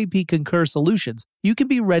SAP Concur Solutions, you can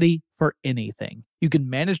be ready for anything. You can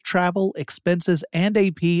manage travel, expenses, and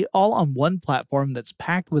AP all on one platform that's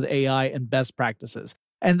packed with AI and best practices,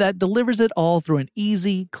 and that delivers it all through an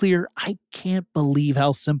easy, clear, I can't believe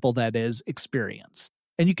how simple that is experience.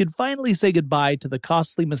 And you can finally say goodbye to the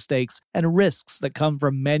costly mistakes and risks that come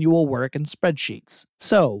from manual work and spreadsheets.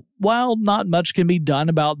 So, while not much can be done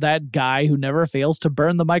about that guy who never fails to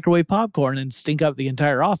burn the microwave popcorn and stink up the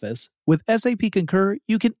entire office, with SAP Concur,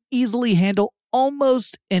 you can easily handle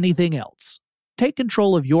almost anything else. Take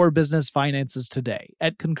control of your business finances today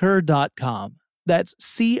at Concur.com. That's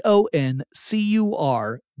CONCUR.com.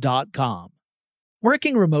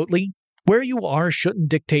 Working remotely, where you are shouldn't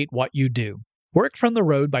dictate what you do. Work from the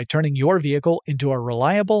road by turning your vehicle into a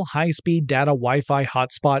reliable high-speed data Wi-Fi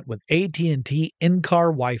hotspot with AT&T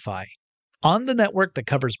in-car Wi-Fi. On the network that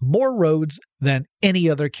covers more roads than any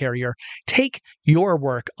other carrier, take your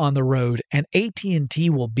work on the road and AT&T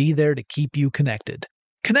will be there to keep you connected.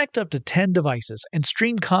 Connect up to 10 devices and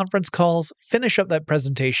stream conference calls, finish up that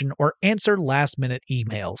presentation, or answer last-minute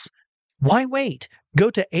emails. Why wait? Go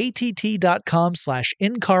to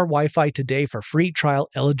att.com/in-car Wi-Fi today for free trial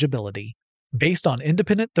eligibility. Based on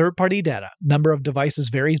independent third-party data, number of devices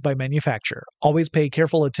varies by manufacturer. Always pay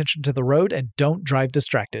careful attention to the road and don't drive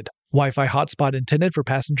distracted. Wi-Fi hotspot intended for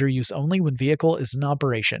passenger use only when vehicle is in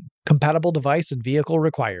operation. Compatible device and vehicle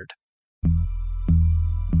required.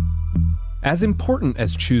 As important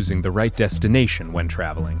as choosing the right destination when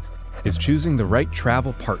traveling is choosing the right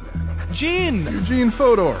travel partner. Eugene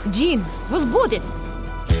Fodor. Gene, возбудит.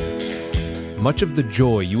 Much of the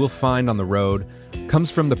joy you will find on the road comes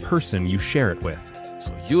from the person you share it with.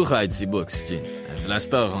 So you write the books, Gene, and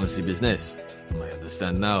Vlastar runs the business. I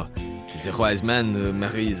understand now. Tis a wise man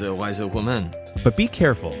marries a wiser woman. But be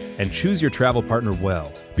careful and choose your travel partner well,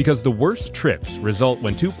 because the worst trips result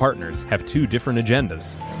when two partners have two different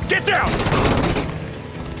agendas. Get down!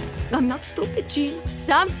 I'm not stupid, Gene.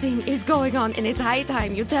 Something is going on, and it's high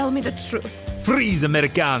time you tell me the truth. Freeze,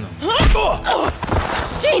 Americano.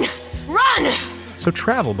 Gene, run! So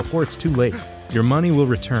travel before it's too late. Your money will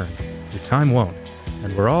return, your time won't,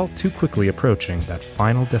 and we're all too quickly approaching that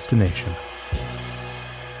final destination.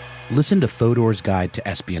 Listen to Fodor's Guide to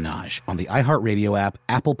Espionage on the iHeartRadio app,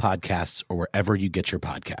 Apple Podcasts, or wherever you get your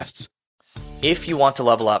podcasts. If you want to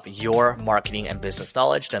level up your marketing and business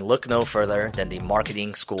knowledge, then look no further than the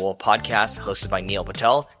Marketing School podcast hosted by Neil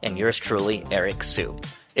Patel and yours truly, Eric Su.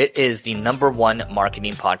 It is the #1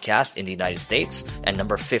 marketing podcast in the United States and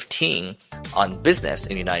number 15 on business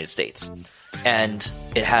in the United States. And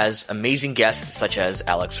it has amazing guests such as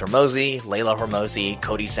Alex Hormozi, Layla Hormozi,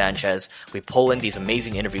 Cody Sanchez. We pull in these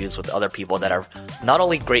amazing interviews with other people that are not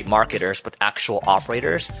only great marketers, but actual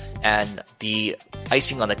operators. And the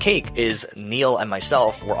icing on the cake is Neil and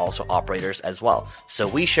myself were also operators as well. So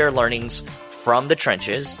we share learnings from the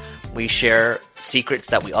trenches. We share secrets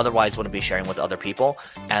that we otherwise wouldn't be sharing with other people.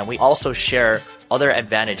 And we also share other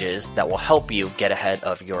advantages that will help you get ahead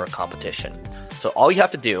of your competition. So all you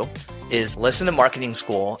have to do is listen to Marketing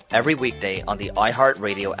School every weekday on the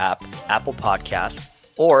iHeartRadio app, Apple Podcasts,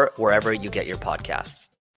 or wherever you get your podcasts.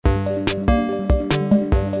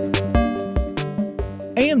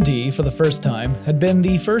 AMD, for the first time, had been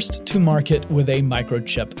the first to market with a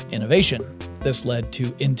microchip innovation. This led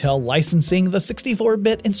to Intel licensing the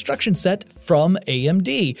 64-bit instruction set from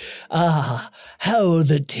AMD. Ah, how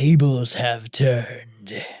the tables have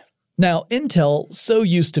turned. Now, Intel, so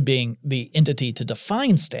used to being the entity to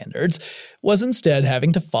define standards, was instead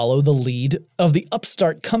having to follow the lead of the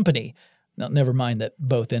upstart company. Now, never mind that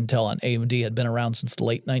both Intel and AMD had been around since the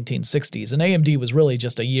late 1960s, and AMD was really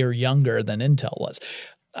just a year younger than Intel was.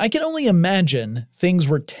 I can only imagine things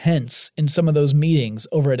were tense in some of those meetings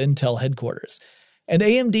over at Intel headquarters. And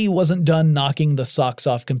AMD wasn't done knocking the socks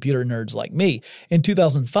off computer nerds like me. In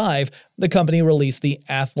 2005, the company released the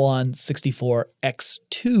Athlon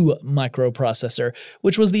 64X2 microprocessor,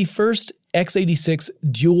 which was the first x86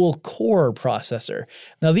 dual-core processor.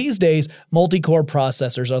 Now these days, multi-core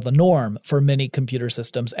processors are the norm for many computer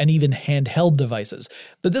systems and even handheld devices.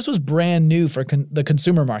 But this was brand new for the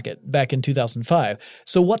consumer market back in 2005.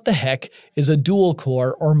 So what the heck is a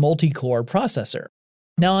dual-core or multi-core processor?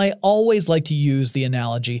 Now, I always like to use the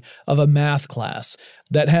analogy of a math class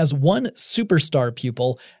that has one superstar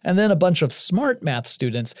pupil and then a bunch of smart math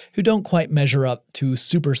students who don't quite measure up to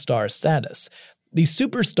superstar status. The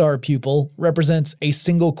superstar pupil represents a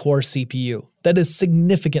single-core CPU that is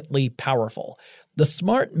significantly powerful. The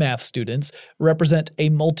smart math students represent a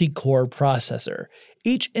multi-core processor.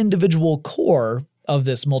 Each individual core of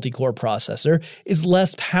this multi-core processor is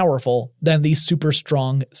less powerful than the super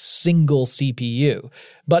strong single CPU.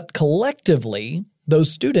 But collectively,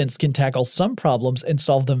 those students can tackle some problems and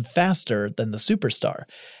solve them faster than the superstar.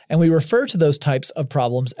 And we refer to those types of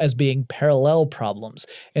problems as being parallel problems,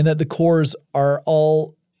 in that the cores are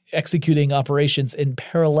all executing operations in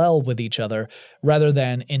parallel with each other rather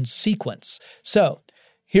than in sequence. So,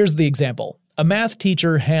 here's the example. A math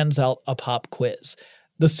teacher hands out a pop quiz.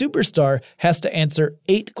 The superstar has to answer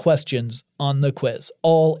 8 questions on the quiz,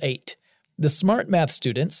 all 8. The smart math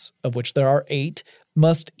students, of which there are 8,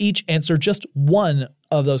 must each answer just one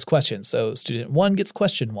of those questions. So student 1 gets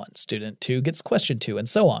question 1, student 2 gets question 2, and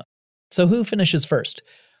so on. So who finishes first?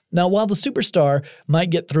 Now, while the superstar might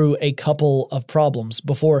get through a couple of problems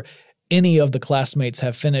before any of the classmates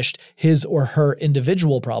have finished his or her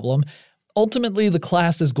individual problem, ultimately the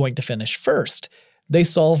class is going to finish first. They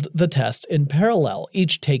solved the test in parallel,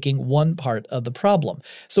 each taking one part of the problem.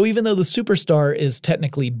 So even though the superstar is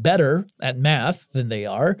technically better at math than they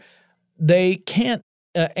are, they can't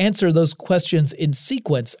answer those questions in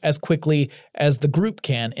sequence as quickly as the group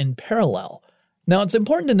can in parallel. Now, it's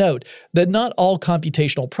important to note that not all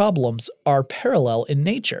computational problems are parallel in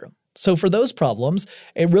nature. So for those problems,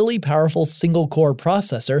 a really powerful single-core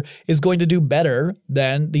processor is going to do better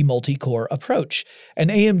than the multi-core approach. And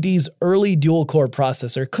AMD's early dual-core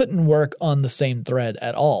processor couldn't work on the same thread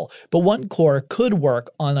at all, but one core could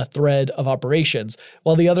work on a thread of operations,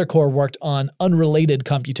 while the other core worked on unrelated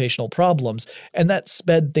computational problems, and that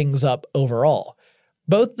sped things up overall.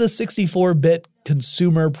 Both the 64-bit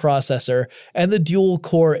consumer processor and the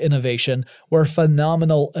dual-core innovation were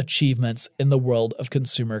phenomenal achievements in the world of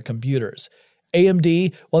consumer computers.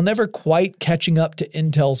 AMD, while never quite catching up to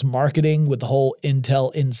Intel's marketing with the whole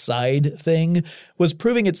Intel Inside thing, was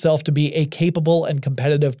proving itself to be a capable and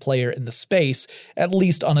competitive player in the space, at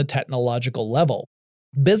least on a technological level.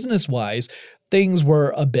 Business-wise, things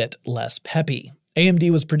were a bit less peppy. AMD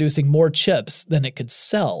was producing more chips than it could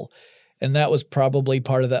sell. And that was probably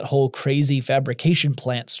part of that whole crazy fabrication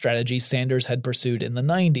plant strategy Sanders had pursued in the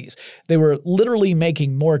 90s. They were literally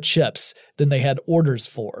making more chips than they had orders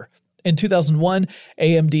for. In 2001,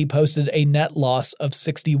 AMD posted a net loss of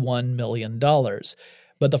 $61 million.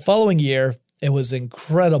 But the following year, it was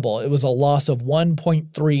incredible. It was a loss of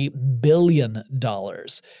 $1.3 billion.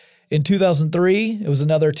 In 2003, it was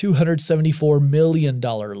another $274 million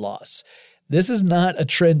loss. This is not a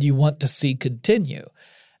trend you want to see continue.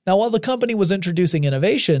 Now, while the company was introducing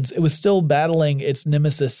innovations, it was still battling its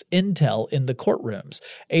nemesis Intel in the courtrooms.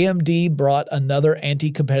 AMD brought another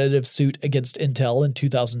anti-competitive suit against Intel in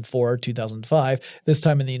 2004-2005, this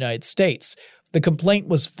time in the United States. The complaint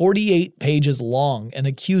was 48 pages long and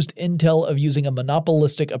accused Intel of using a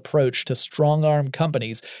monopolistic approach to strong-arm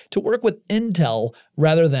companies to work with Intel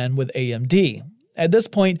rather than with AMD. At this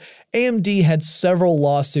point, AMD had several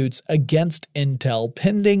lawsuits against Intel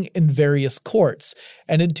pending in various courts,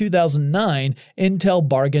 and in 2009, Intel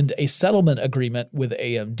bargained a settlement agreement with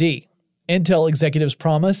AMD. Intel executives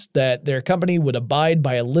promised that their company would abide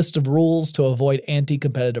by a list of rules to avoid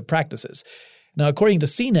anti-competitive practices. Now, according to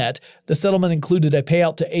CNET, the settlement included a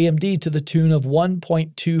payout to AMD to the tune of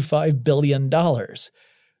 $1.25 billion.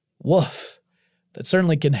 Woof. That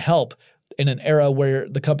certainly can help in an era where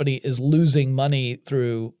the company is losing money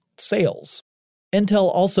through sales. Intel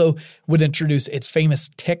also would introduce its famous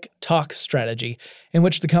tick-tock strategy, in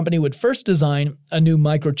which the company would first design a new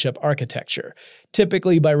microchip architecture,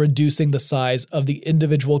 typically by reducing the size of the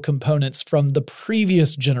individual components from the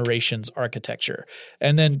previous generation's architecture,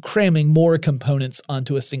 and then cramming more components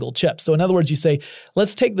onto a single chip. So in other words, you say,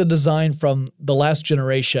 let's take the design from the last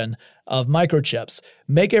generation of microchips,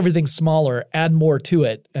 make everything smaller, add more to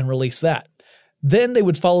it, and release that. Then they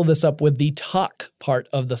would follow this up with the talk part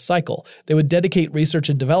of the cycle. They would dedicate research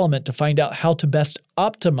and development to find out how to best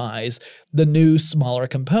optimize the new, smaller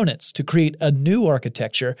components to create a new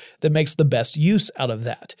architecture that makes the best use out of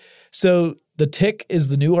that. So the TIC is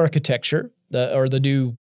the new architecture,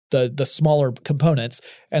 the smaller components,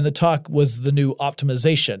 and the talk was the new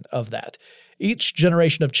optimization of that. Each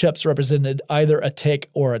generation of chips represented either a TIC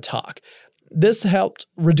or a talk. This helped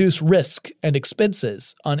reduce risk and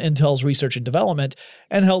expenses on Intel's research and development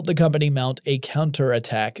and helped the company mount a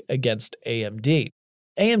counterattack against AMD.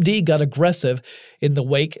 AMD got aggressive in the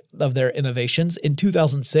wake of their innovations. In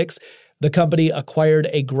 2006, the company acquired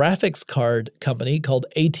a graphics card company called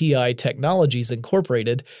ATI Technologies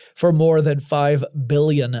Incorporated for more than $5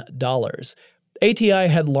 billion. ATI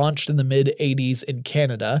had launched in the mid-'80s in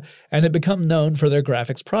Canada and had become known for their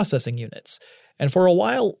graphics processing units. And for a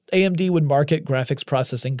while, AMD would market graphics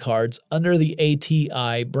processing cards under the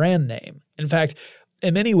ATI brand name. In fact,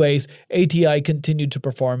 in many ways, ATI continued to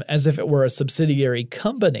perform as if it were a subsidiary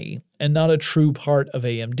company and not a true part of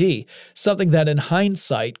AMD, something that in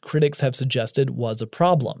hindsight critics have suggested was a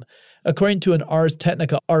problem. According to an Ars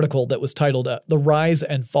Technica article that was titled The Rise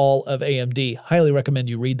and Fall of AMD, highly recommend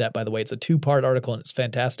you read that, by the way. It's a 2-part article and it's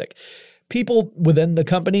fantastic. People within the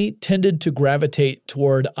company tended to gravitate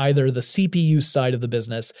toward either the CPU side of the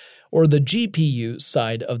business or the GPU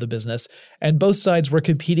side of the business, and both sides were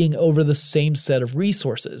competing over the same set of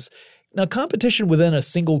resources. Now, competition within a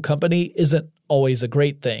single company isn't always a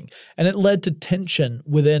great thing, and it led to tension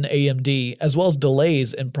within AMD as well as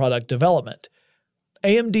delays in product development.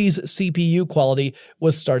 AMD's CPU quality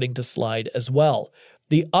was starting to slide as well.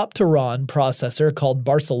 The Opteron processor called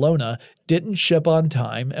Barcelona didn't ship on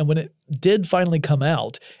time, and when it did finally come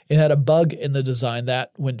out, it had a bug in the design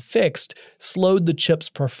that, when fixed, slowed the chip's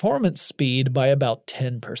performance speed by about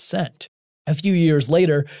 10%. A few years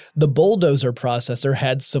later, the Bulldozer processor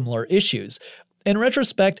had similar issues. In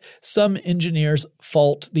retrospect, some engineers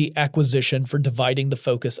fault the acquisition for dividing the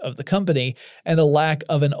focus of the company and a lack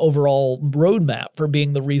of an overall roadmap for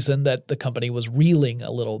being the reason that the company was reeling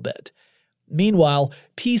a little bit. Meanwhile,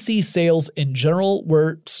 PC sales in general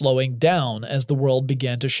were slowing down as the world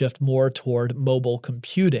began to shift more toward mobile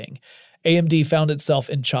computing. AMD found itself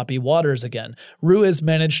in choppy waters again. Ruiz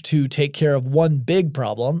managed to take care of one big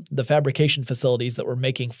problem, the fabrication facilities that were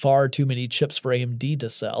making far too many chips for AMD to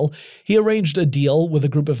sell. He arranged a deal with a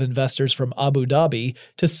group of investors from Abu Dhabi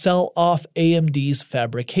to sell off AMD's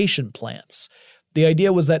fabrication plants. The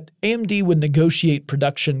idea was that AMD would negotiate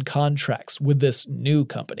production contracts with this new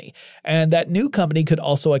company, and that new company could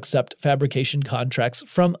also accept fabrication contracts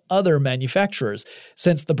from other manufacturers,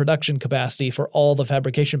 since the production capacity for all the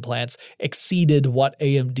fabrication plants exceeded what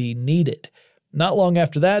AMD needed. Not long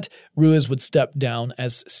after that, Ruiz would step down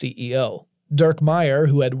as CEO. Dirk Meyer,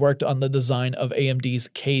 who had worked on the design of AMD's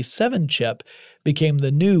K7 chip, became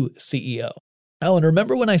the new CEO. Oh, and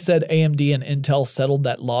remember when I said AMD and Intel settled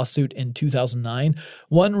that lawsuit in 2009?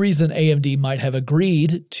 One reason AMD might have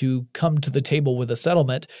agreed to come to the table with a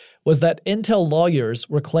settlement was that Intel lawyers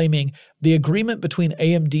were claiming the agreement between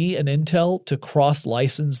AMD and Intel to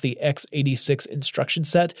cross-license the x86 instruction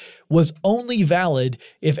set was only valid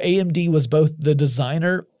if AMD was both the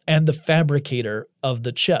designer and the fabricator of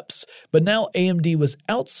the chips. But now AMD was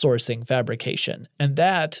outsourcing fabrication, and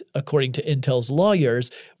that, according to Intel's lawyers,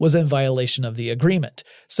 was in violation of the agreement.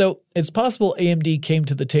 So it's possible AMD came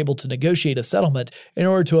to the table to negotiate a settlement in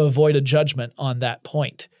order to avoid a judgment on that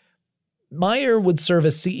point. Meyer would serve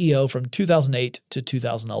as CEO from 2008 to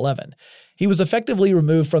 2011. He was effectively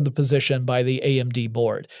removed from the position by the AMD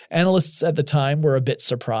board. Analysts at the time were a bit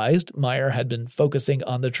surprised. Meyer had been focusing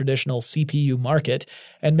on the traditional CPU market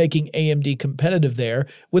and making AMD competitive there,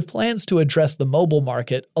 with plans to address the mobile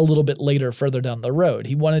market a little bit later further down the road.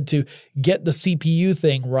 He wanted to get the CPU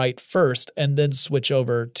thing right first and then switch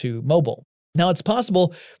over to mobile. Now, it's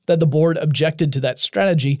possible that the board objected to that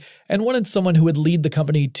strategy and wanted someone who would lead the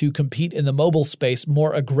company to compete in the mobile space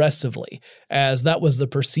more aggressively, as that was the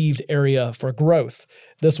perceived area for growth.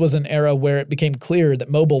 This was an era where it became clear that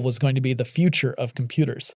mobile was going to be the future of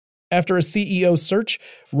computers. After a CEO search,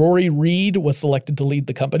 Rory Read was selected to lead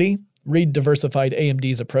the company. Read diversified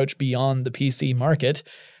AMD's approach beyond the PC market,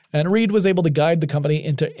 and Read was able to guide the company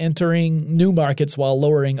into entering new markets while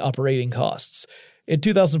lowering operating costs. In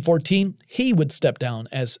 2014, he would step down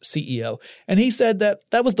as CEO, and he said that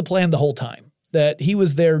that was the plan the whole time, that he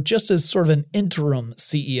was there just as sort of an interim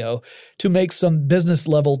CEO to make some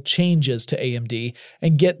business-level changes to AMD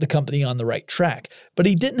and get the company on the right track. But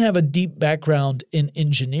he didn't have a deep background in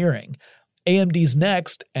engineering. AMD's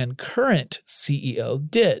next and current CEO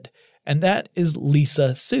did, and that is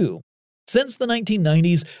Lisa Su. Since the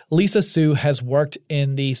 1990s, Lisa Su has worked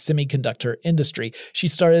in the semiconductor industry. She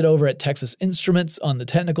started over at Texas Instruments on the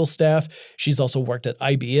technical staff. She's also worked at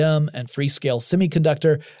IBM and Freescale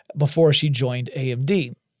Semiconductor before she joined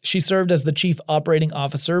AMD. She served as the chief operating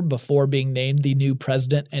officer before being named the new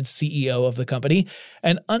president and CEO of the company,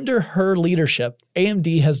 and under her leadership,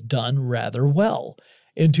 AMD has done rather well.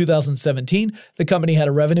 In 2017, the company had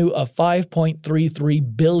a revenue of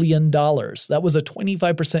 $5.33 billion. That was a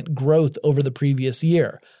 25% growth over the previous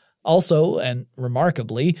year. Also, and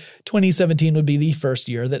remarkably, 2017 would be the first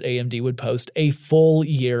year that AMD would post a full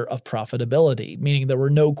year of profitability, meaning there were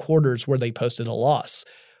no quarters where they posted a loss.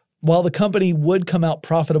 While the company would come out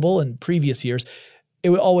profitable in previous years, it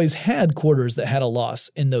always had quarters that had a loss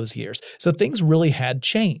in those years, so things really had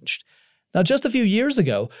changed. Now, just a few years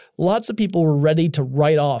ago, lots of people were ready to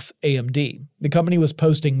write off AMD. The company was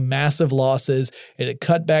posting massive losses. It had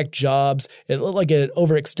cut back jobs. It looked like it had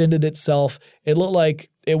overextended itself. It looked like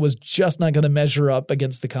it was just not going to measure up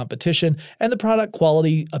against the competition, and the product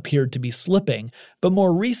quality appeared to be slipping. But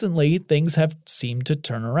more recently, things have seemed to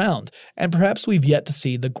turn around, and perhaps we've yet to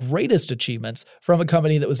see the greatest achievements from a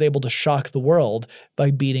company that was able to shock the world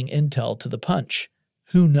by beating Intel to the punch.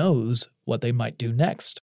 Who knows what they might do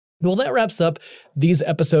next? Well, that wraps up these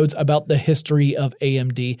episodes about the history of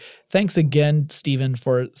AMD. Thanks again, Stephen,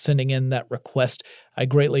 for sending in that request. I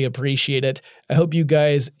greatly appreciate it. I hope you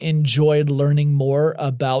guys enjoyed learning more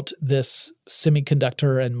about this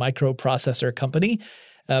semiconductor and microprocessor company.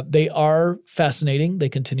 They are fascinating. They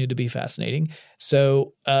continue to be fascinating.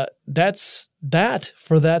 So that's that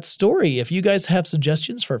for that story. If you guys have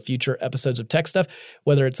suggestions for future episodes of Tech Stuff,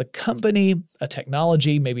 whether it's a company, a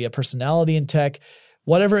technology, maybe a personality in tech,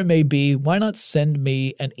 whatever it may be, why not send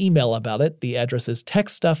me an email about it? The address is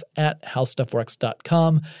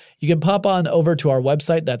techstuff@howstuffworks.com. You can pop on over to our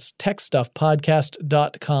website. That's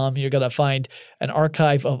techstuffpodcast.com. You're going to find an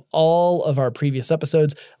archive of all of our previous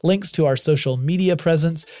episodes, links to our social media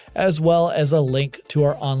presence, as well as a link to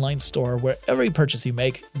our online store where every purchase you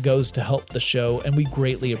make goes to help the show, and we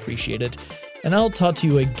greatly appreciate it. And I'll talk to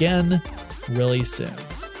you again really soon.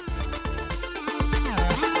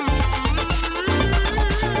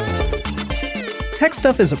 Tech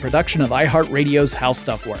Stuff is a production of iHeartRadio's How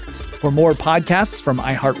Stuff Works. For more podcasts from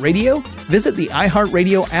iHeartRadio, visit the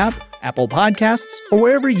iHeartRadio app, Apple Podcasts, or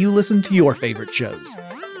wherever you listen to your favorite shows.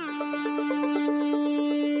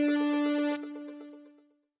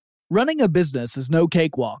 Running a business is no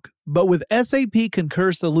cakewalk, but with SAP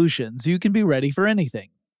Concur Solutions, you can be ready for anything.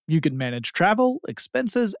 You can manage travel,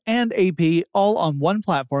 expenses, and AP all on one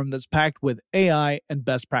platform that's packed with AI and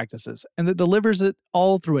best practices, and that delivers it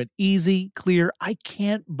all through an easy, clear, I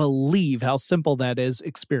can't believe how simple that is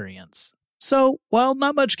experience. So, while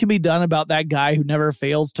not much can be done about that guy who never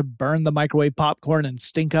fails to burn the microwave popcorn and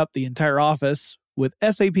stink up the entire office, with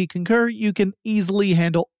SAP Concur, you can easily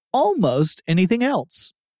handle almost anything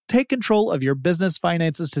else. Take control of your business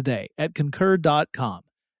finances today at Concur.com.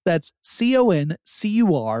 That's CONCUR.com.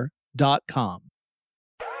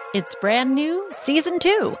 It's brand new, Season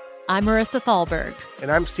 2. I'm Marissa Thalberg. And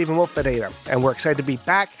I'm Stephen Wolf-Bedeta, and we're excited to be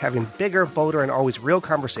back having bigger, bolder, and always real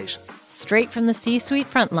conversations. Straight from the C-suite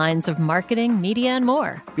front lines of marketing, media, and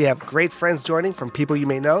more. We have great friends joining from people you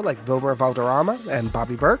may know, like Wilmer Valderrama and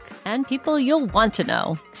Bobby Burke. And people you'll want to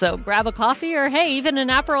know. So grab a coffee or, hey, even an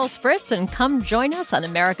Aperol Spritz and come join us on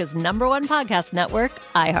America's #1 podcast network,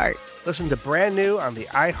 iHeart. Listen to Brand New on the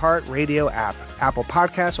iHeartRadio app, Apple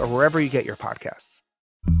Podcasts, or wherever you get your podcasts.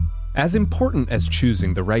 As important as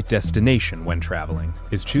choosing the right destination when traveling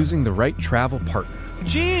is choosing the right travel partner.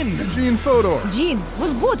 Gene Fodor. Gene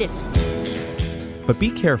was good. But be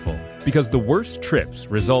careful, because the worst trips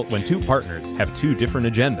result when two partners have two different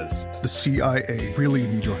agendas. The CIA really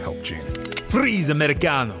need your help, Gene. Freeze,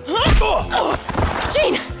 Americano.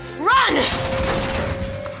 Gene, run!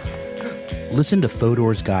 Listen to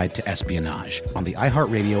Fodor's Guide to Espionage on the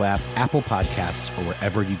iHeartRadio app, Apple Podcasts, or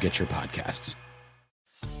wherever you get your podcasts.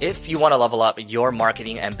 If you want to level up your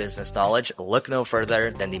marketing and business knowledge, look no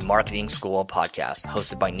further than the Marketing School podcast,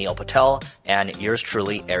 hosted by Neil Patel and yours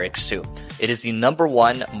truly, Eric Su. It is the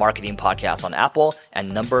 #1 marketing podcast on Apple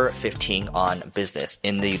and number 15 on business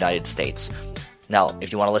in the United States. Now,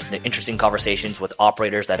 if you want to listen to interesting conversations with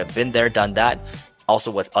operators that have been there, done that,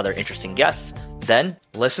 also with other interesting guests, then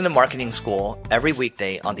listen to Marketing School every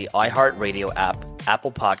weekday on the iHeartRadio app,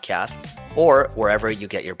 Apple Podcasts, or wherever you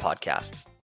get your podcasts.